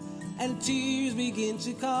me and tears begin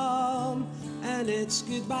to come, and it's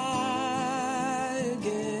goodbye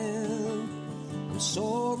again. I'm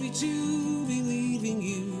sorry to be leaving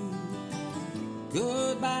you,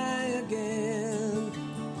 goodbye again.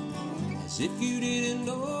 As if you didn't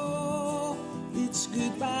know, it's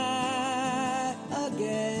goodbye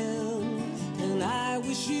again. And I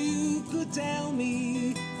wish you could tell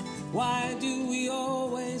me, why do we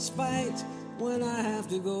always fight when I have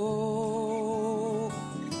to go?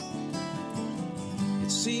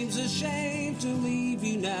 It seems a shame to leave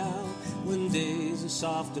you now when days are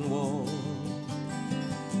soft and warm.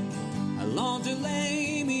 I long to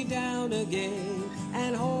lay me down again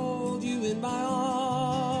and hold you in my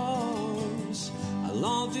arms. I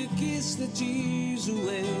long to kiss the tears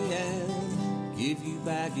away and give you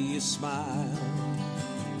back your smile.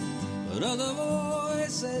 But other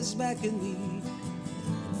voices beckon me,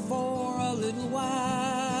 and for a little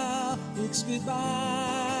while it's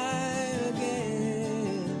goodbye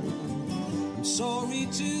again. I'm sorry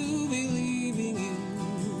to be leaving you,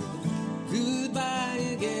 goodbye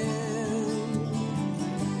again.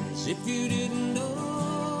 As if you didn't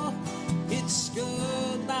know, it's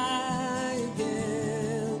goodbye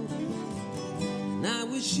again. And I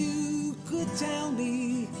wish you could tell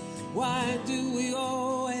me, why do we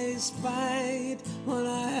always fight when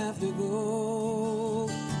I have to go?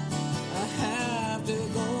 I have to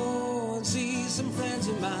go and see some friends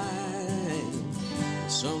of mine,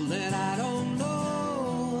 some that I don't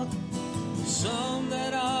know, some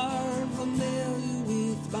that aren't familiar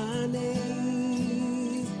with my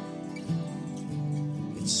name.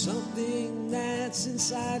 It's something that's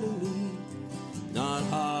inside of me, not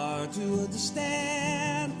hard to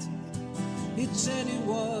understand. It's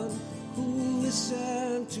anyone who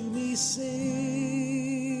listens to me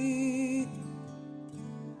sing.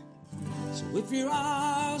 So if your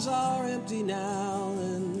eyes are empty now,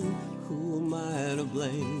 then who am I to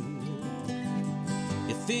blame?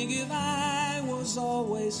 You think if I was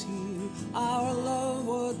always here, our love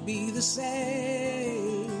would be the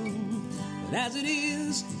same. But as it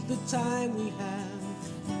is, the time we have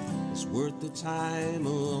is worth the time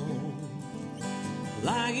alone.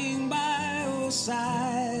 Lying by your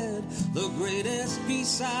side, the greatest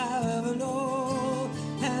peace I've ever known,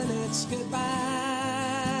 and it's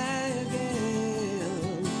goodbye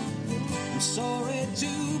again. I'm sorry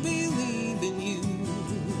to be leaving you,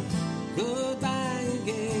 goodbye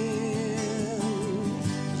again.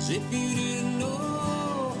 As if you didn't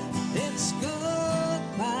know, it's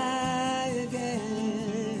goodbye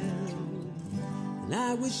again. And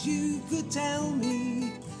I wish you could tell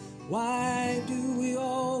me, why do we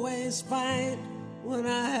always fight when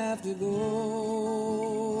I have to go?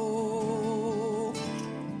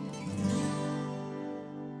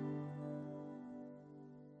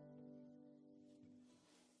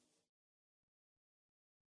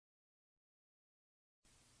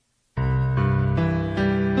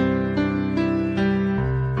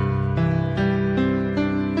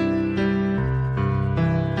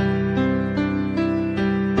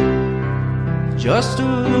 Just to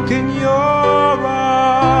look in your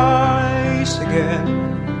eyes again,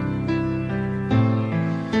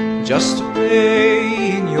 just to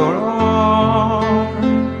lay in your arms,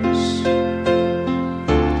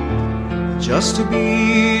 just to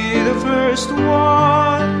be the first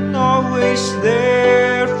one, always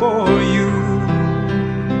there for you,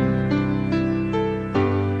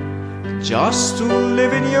 just to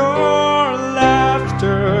live in your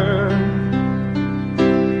laughter,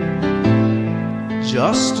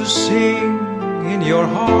 just to sing in your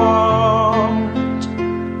heart,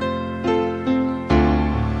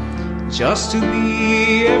 just to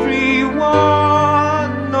be every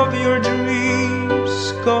one of your dreams.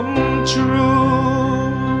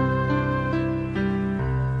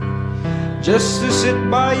 just to sit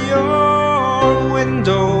by your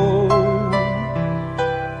window,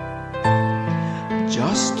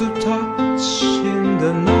 just to touch in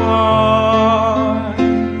the night,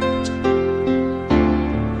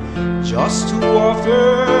 just to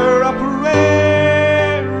offer a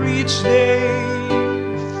prayer each day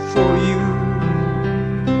for you,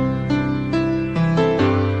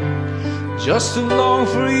 just to long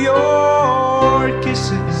for your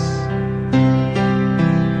kisses,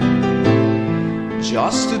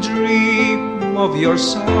 just to dream of your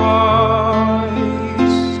sighs,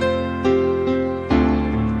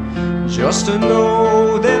 just to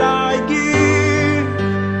know that I give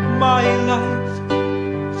my life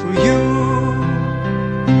for you.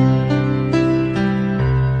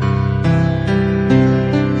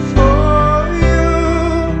 For you,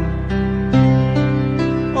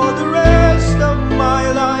 all the rest of my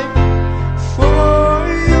life. For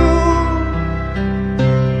you,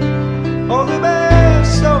 all the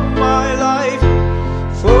best of my life.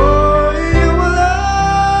 For you alone,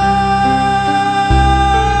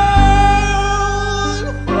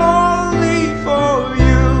 only for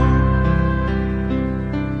you.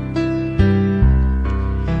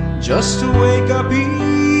 Just to wake up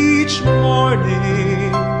each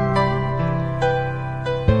morning,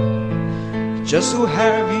 just to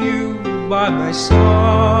have you by my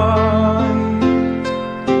side,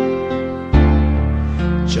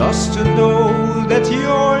 just to know that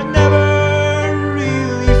you're never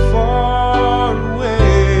really far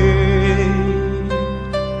away,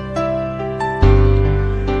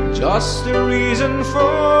 just a reason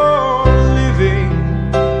for living,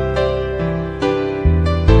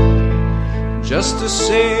 just to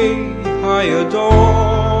say I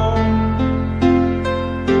adore,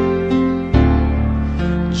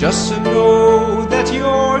 just to know that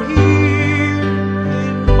you're here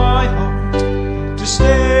in my heart to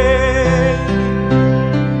stay.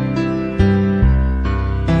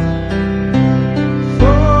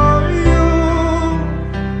 For you,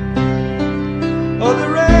 all the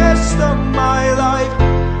rest of my life.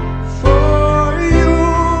 For you,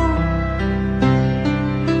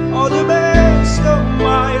 all the best of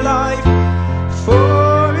my life.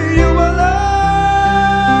 For you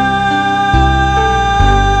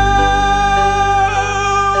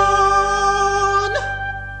alone,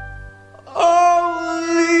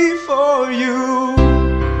 only for you.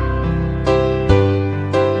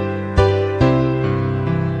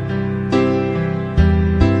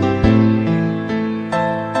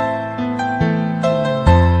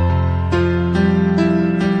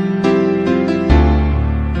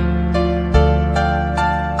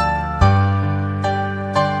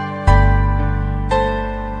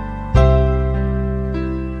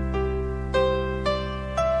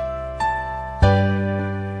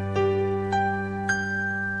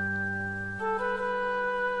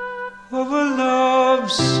 Of a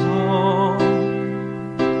love song,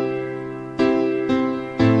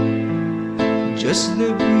 just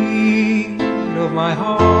the beat of my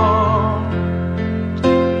heart,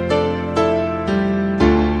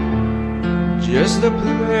 just the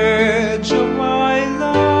pledge of my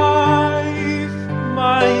life,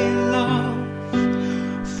 my love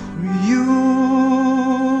for you.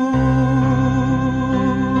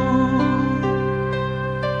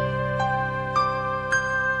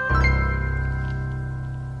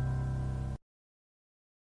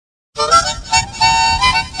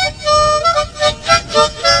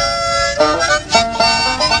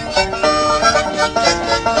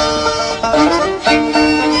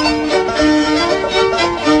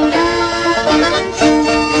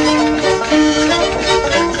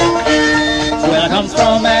 Well, I comes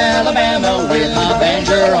from Alabama with my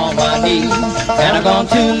banjo on my knee, and I've gone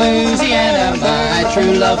to Louisiana, my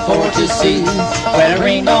true love for to see. Well, it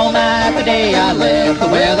rained all night the day I left, the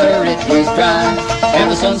weather it was dry,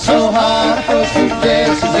 and the sun so hot I froze to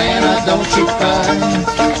death. Susana, don't you cry.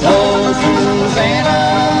 Oh,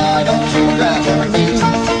 Susana, don't you cry for me.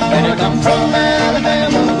 And I come from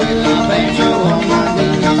Alabama with my banjo on my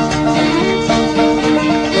knee.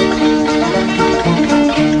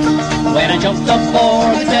 When I jumped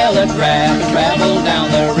aboard the telegraph and traveled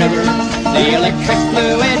down the river, the electric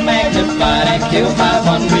fluid magnified and killed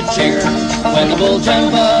 500 chairs. When the bull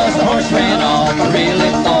jumped us, the horse ran off, I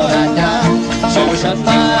really thought I'd die. So I shut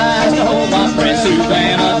my eyes to hold my breath.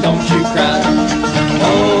 Susana, don't you cry.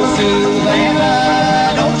 Oh, Susana,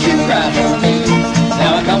 don't you cry for me.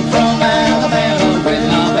 Now I come from Alabama with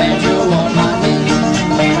my banjo on my knee.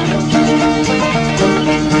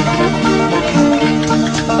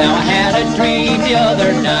 Now I had a dream the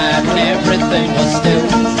other night when everything was still,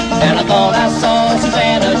 and I thought I saw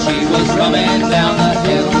Susana, she was running down the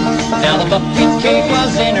hill. Now the cupcake cake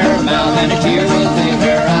was in her mouth and a tear was in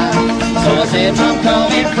her eye. So I said, I'm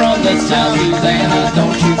coming from the south, Susana,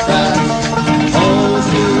 don't you cry. Oh,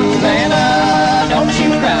 Susana, don't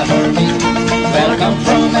you cry for me. Well, I come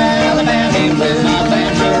from Alabama with my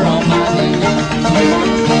banjo on my knee.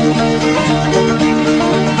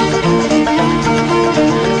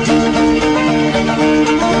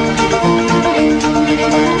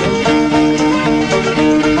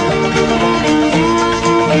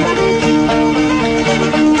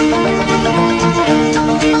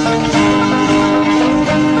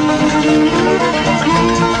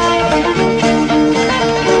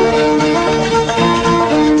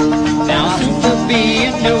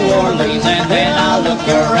 And then I'll look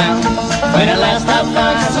around. When at last I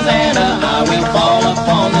find Susana, I will fall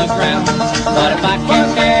upon the ground. But if I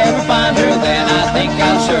can never find her, then I think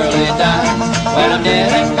I'll surely die. When I'm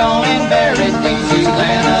dead and gone and buried, dear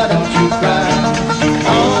Susana, don't you cry.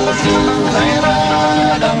 Oh, Susana,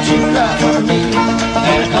 don't you cry for me.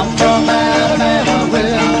 And I come from Alabama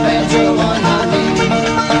with a banjo on my knee.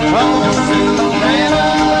 Oh, Susana,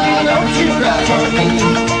 don't you cry for me.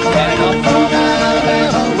 And I come from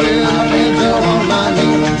Alabama with a banjo on my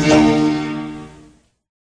knee.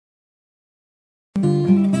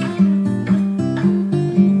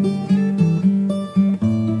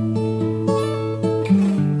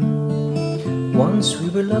 Once we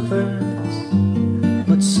were lovers,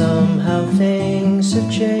 but somehow things have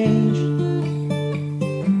changed.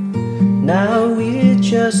 Now we're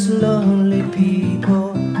just lonely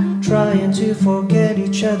people trying to forget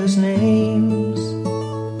each other's names.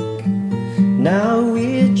 Now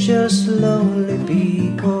we're just lonely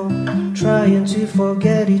people trying to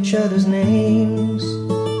forget each other's names.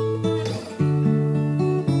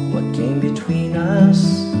 What came between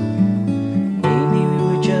us? Maybe we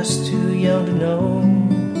were just too young to know.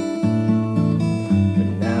 But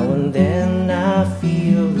now and then I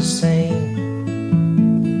feel the same.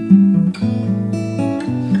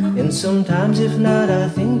 And sometimes if not, I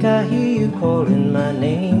think I hear you calling my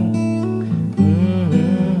name.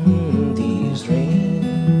 These dreams,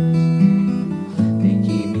 they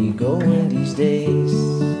keep me going these days.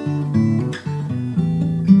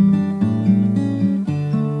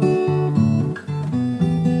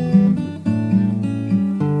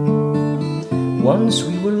 Once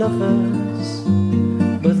we were lovers,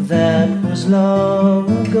 but that was long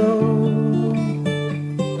ago.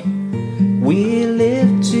 We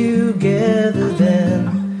lived together then,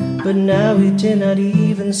 but now we did not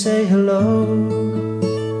even say hello.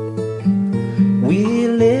 We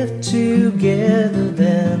lived together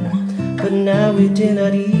then, but now we did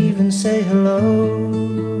not even say hello.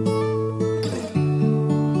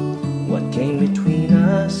 What came between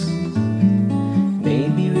us?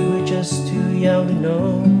 Maybe we were just too young to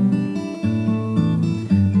know.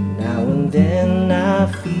 Now and then I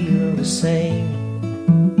feel the same.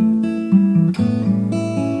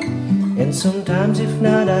 And sometimes if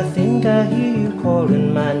not, I think I hear you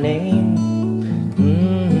calling my name.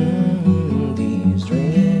 These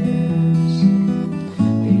dreams,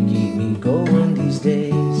 they keep me going these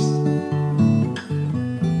days.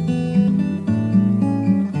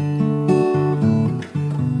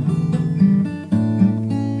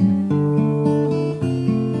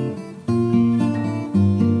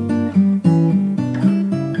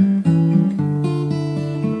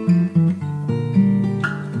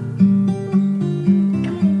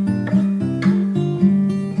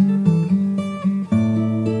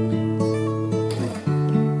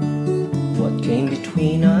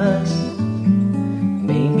 Between us,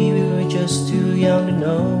 maybe we were just too young to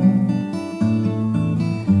know.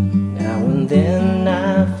 Now and then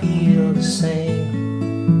I feel the same.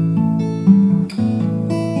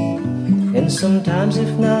 And sometimes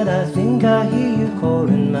if not, I think I hear you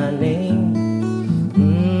calling my name.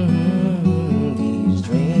 These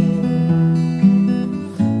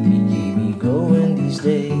dreams, they keep me going these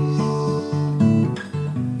days.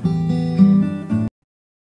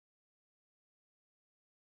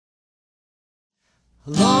 A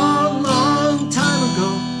long, long time ago,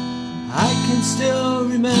 I can still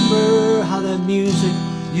remember how that music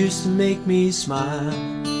used to make me smile.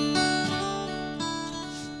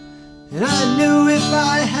 And I knew if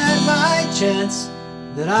I had my chance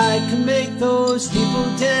that I could make those people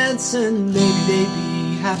dance, and maybe they'd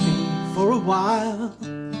be happy for a while.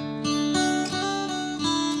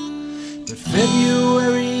 But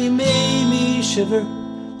February made me shiver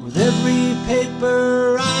with every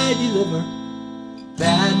paper I deliver.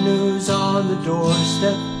 Bad news on the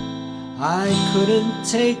doorstep, I couldn't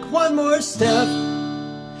take one more step.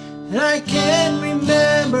 And I can't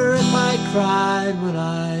remember if I cried when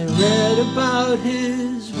I read about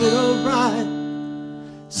his widowed bride.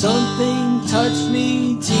 Something touched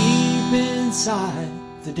me deep inside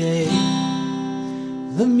the day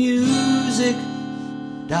the music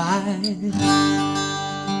died.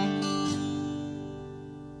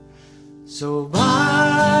 So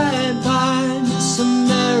bye-bye, Miss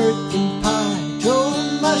American Pie.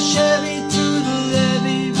 Drove my Chevy to the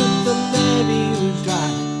levee, but the levee was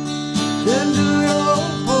dry. Them good old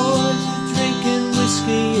boys were drinking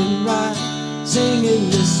whiskey and rye, singing,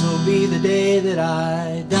 this'll be the day that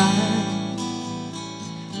I die.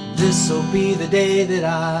 This'll be the day that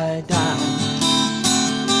I die.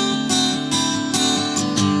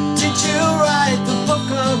 Did you write the book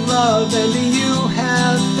of love, and do you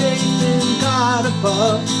have faith in God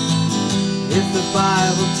above? If the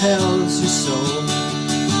Bible tells you so.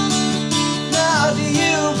 Now do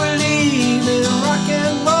you believe in rock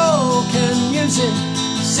and roll? Can music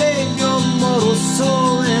save your mortal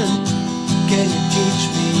soul? And can you teach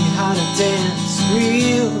me how to dance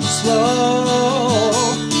real slow?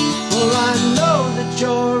 Well, I know that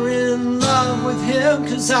you're in love with him,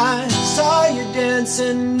 'cause I saw you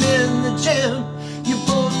dancing in the gym. You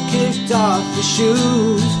both kicked off your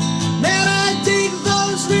shoes. Man, I dig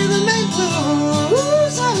those rhythm and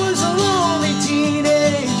blues. I was a lonely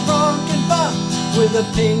teenage rockin' buck with a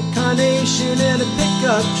pink carnation and a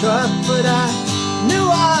pickup truck, but I knew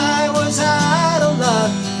I was out of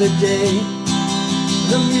luck the day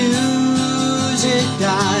the music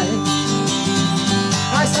died.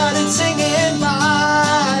 I started singing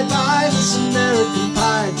bye-bye, Miss American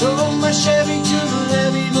Pie. Drove my Chevy to the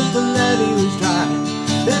levee, but the levee was dry.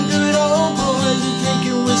 Them good old boys were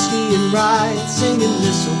drinking whiskey and rye, singing,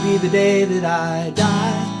 this'll be the day that I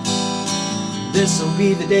die. This'll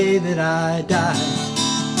be the day that I die.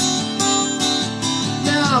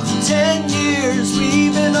 Now for 10 years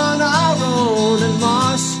we've been on our own, and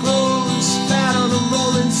moss grows fat on a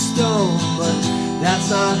rolling stone, but that's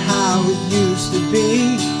not how it used to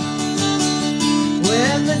be.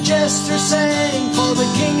 When the jester sang for the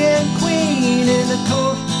king and queen in a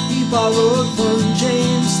coat he borrowed from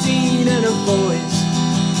James Dean, and a voice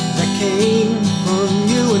that came from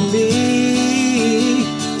you and me.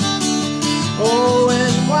 Oh,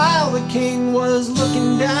 and while the king was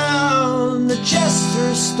looking down, the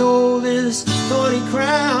jester stole his thorny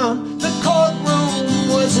crown. The courtroom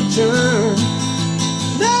was adjourned.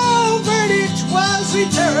 No verdict was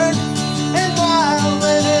returned. And while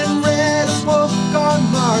Lennon read a book on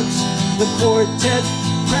Marx, the quartet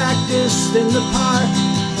practiced in the park,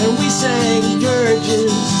 and we sang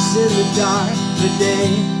dirges in the dark the day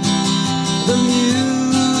the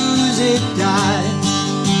music died.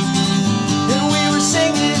 And we were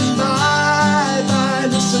singing bye-bye,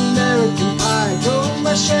 Miss American Pie. Drove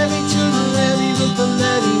my Chevy to the levee, but the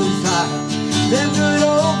levee was dry. Them good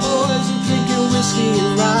old boys were drinking whiskey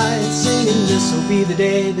and rye, singing, this'll be the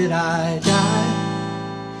day that I die.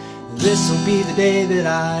 This'll be the day that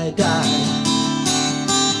I die.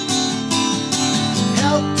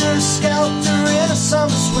 Helter-skelter in a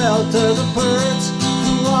summer swelter, the birds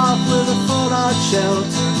flew off with a fallout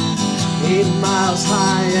shelter, 8 miles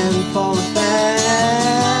high and falling fast.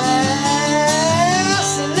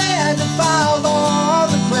 And they had to foul on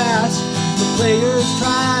the grass. The players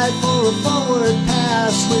tried for a forward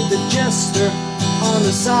pass, with the jester on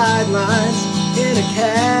the sidelines in a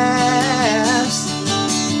cast.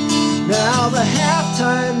 Now the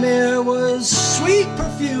halftime air was sweet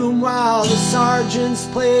perfume, while the sergeants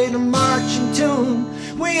played a marching tune.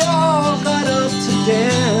 We all got up to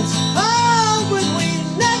dance, oh, but we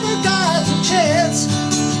never got the chance,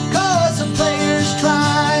 'cause the players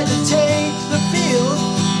tried to take the field.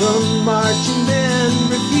 The marching band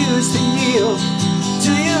refused to yield.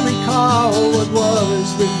 Do you recall what was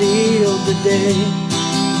revealed the day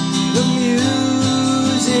the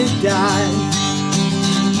music died?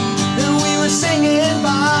 And we were singing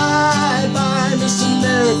bye-bye, Miss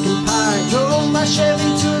American Pie. Drove my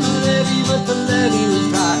Chevy to the levee, but the levee was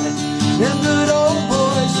dry. Them good old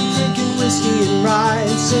boys were drinking whiskey and rye,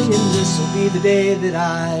 singing, this'll be the day that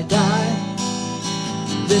I die.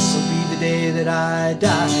 This'll be the day that I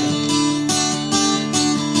die.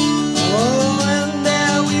 Oh, and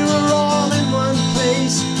there we were all in one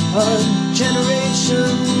place, a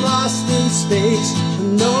generation lost in space,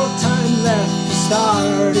 and no time left to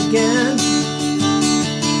start again.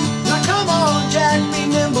 Now come on, Jack, be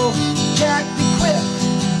nimble, Jack, be quick.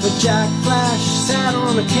 But Jack Flash sat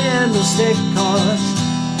on a candlestick, 'cause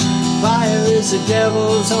fire is the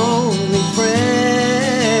devil's only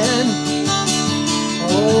friend.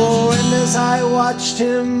 Oh, and as I watched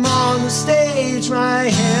him on the stage. My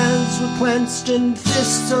hands were clenched in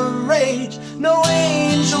fists of rage. No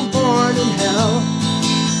angel born in hell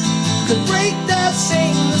could break that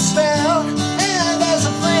saintly spell. And as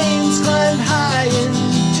the flames climbed high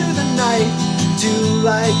into the night to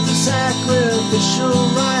light the sacrificial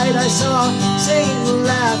rite, I saw Satan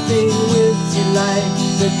laughing with delight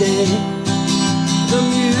the day the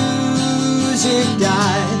music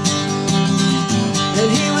died. And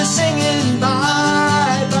he was singing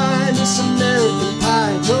bye bye Miss American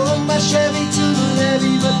Pie. Drove my Chevy to the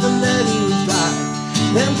levee, but the levee was dry.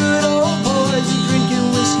 Them good old boys are drinking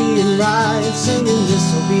whiskey and rye, singing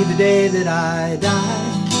this'll be the day that I die.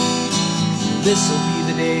 This'll be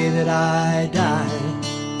the day that I die.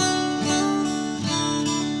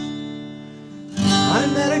 I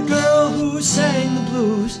met a girl who sang the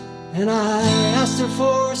blues, and I asked her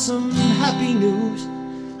for some happy news,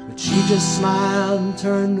 but she just smiled and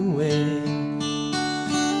turned away.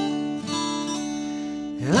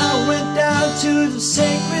 And I went down to the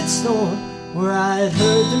sacred store where I'd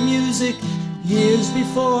heard the music years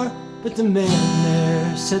before, but the man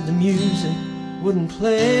there said the music wouldn't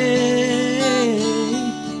play.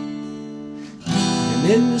 And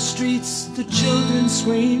in the streets the children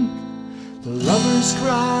screamed, the lovers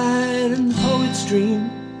cried and the poets dreamed.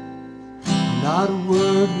 Not a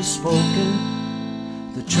word was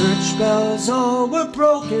spoken, the church bells all were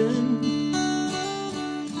broken.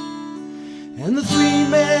 And the three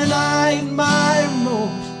men I admire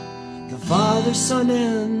most, the Father, Son,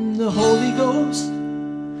 and the Holy Ghost,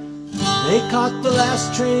 they caught the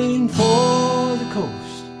last train for the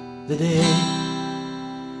coast the day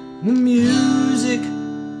the music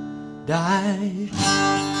died.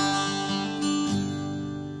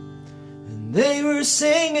 And they were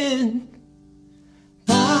singing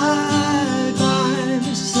bye bye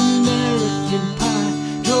Miss American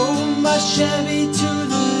Pie. Drove my Chevy to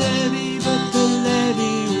the levee, but the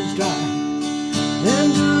levee was dry.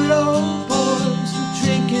 Them good old boys were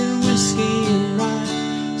drinking whiskey and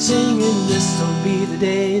rye, singing this'll be the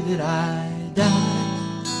day that I die.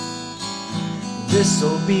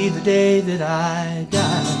 This'll be the day that I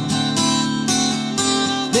die.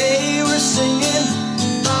 They were singing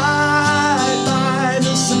bye bye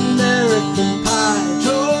Miss American Pie.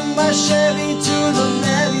 Drove my Chevy to the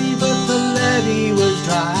levee, but the levee was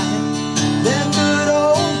dry. Them good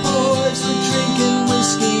old boys were drinking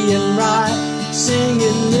whiskey and rye,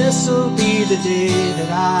 singing this'll be the day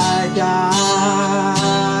that I die.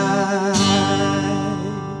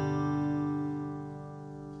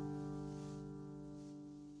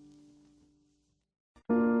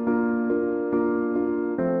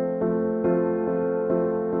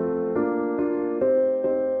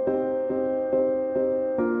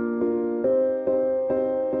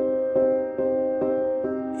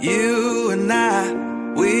 You and I,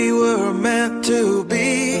 we were meant to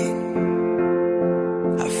be.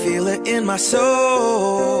 I feel it in my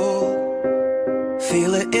soul,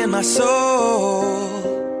 feel it in my soul.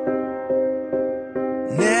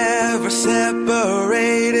 Never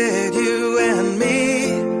separated, you and me.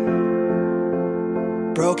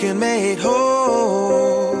 Broken made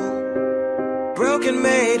whole, broken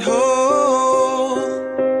made whole.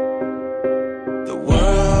 The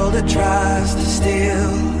world that tries to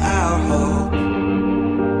steal our hope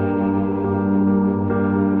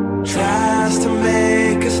tries to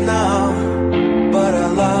make us numb, but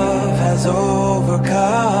our love has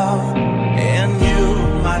overcome. And you,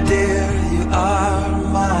 my dear, you are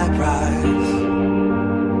my prize.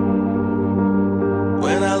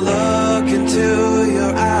 When I look into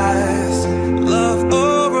your eyes, love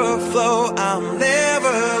overflow, I'm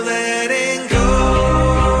never letting go.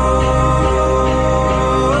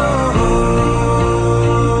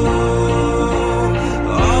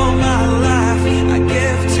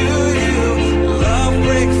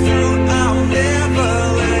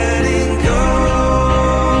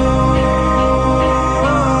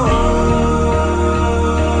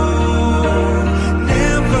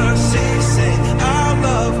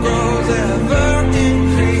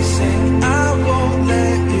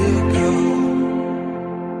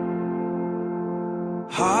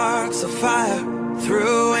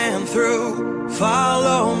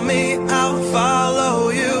 Follow me, I'll follow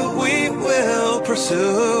you. We will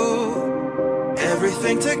pursue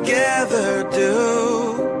everything together,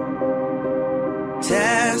 do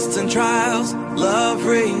tests and trials, love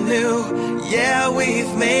renew. Yeah,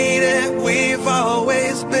 we've made it, we've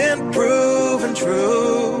always been proven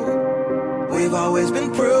true. We've always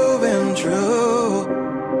been proven true.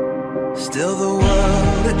 Still the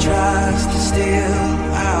world that tries to steal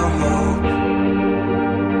our hope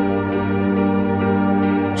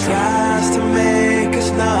try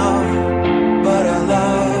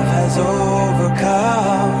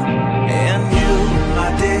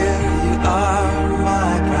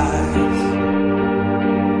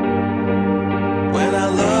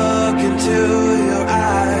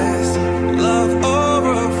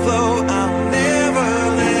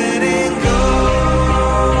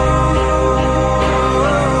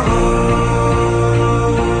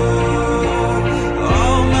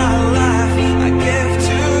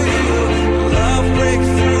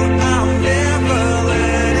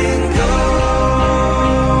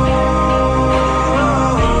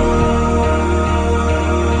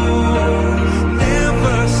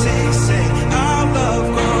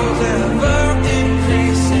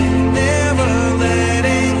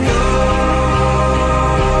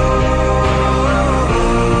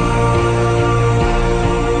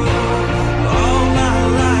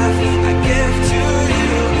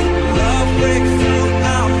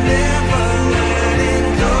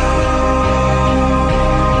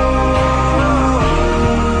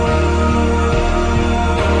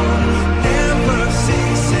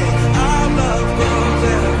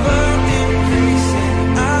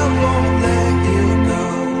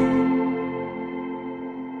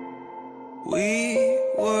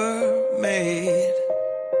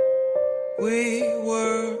We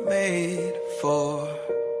were made for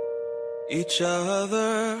each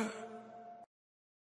other.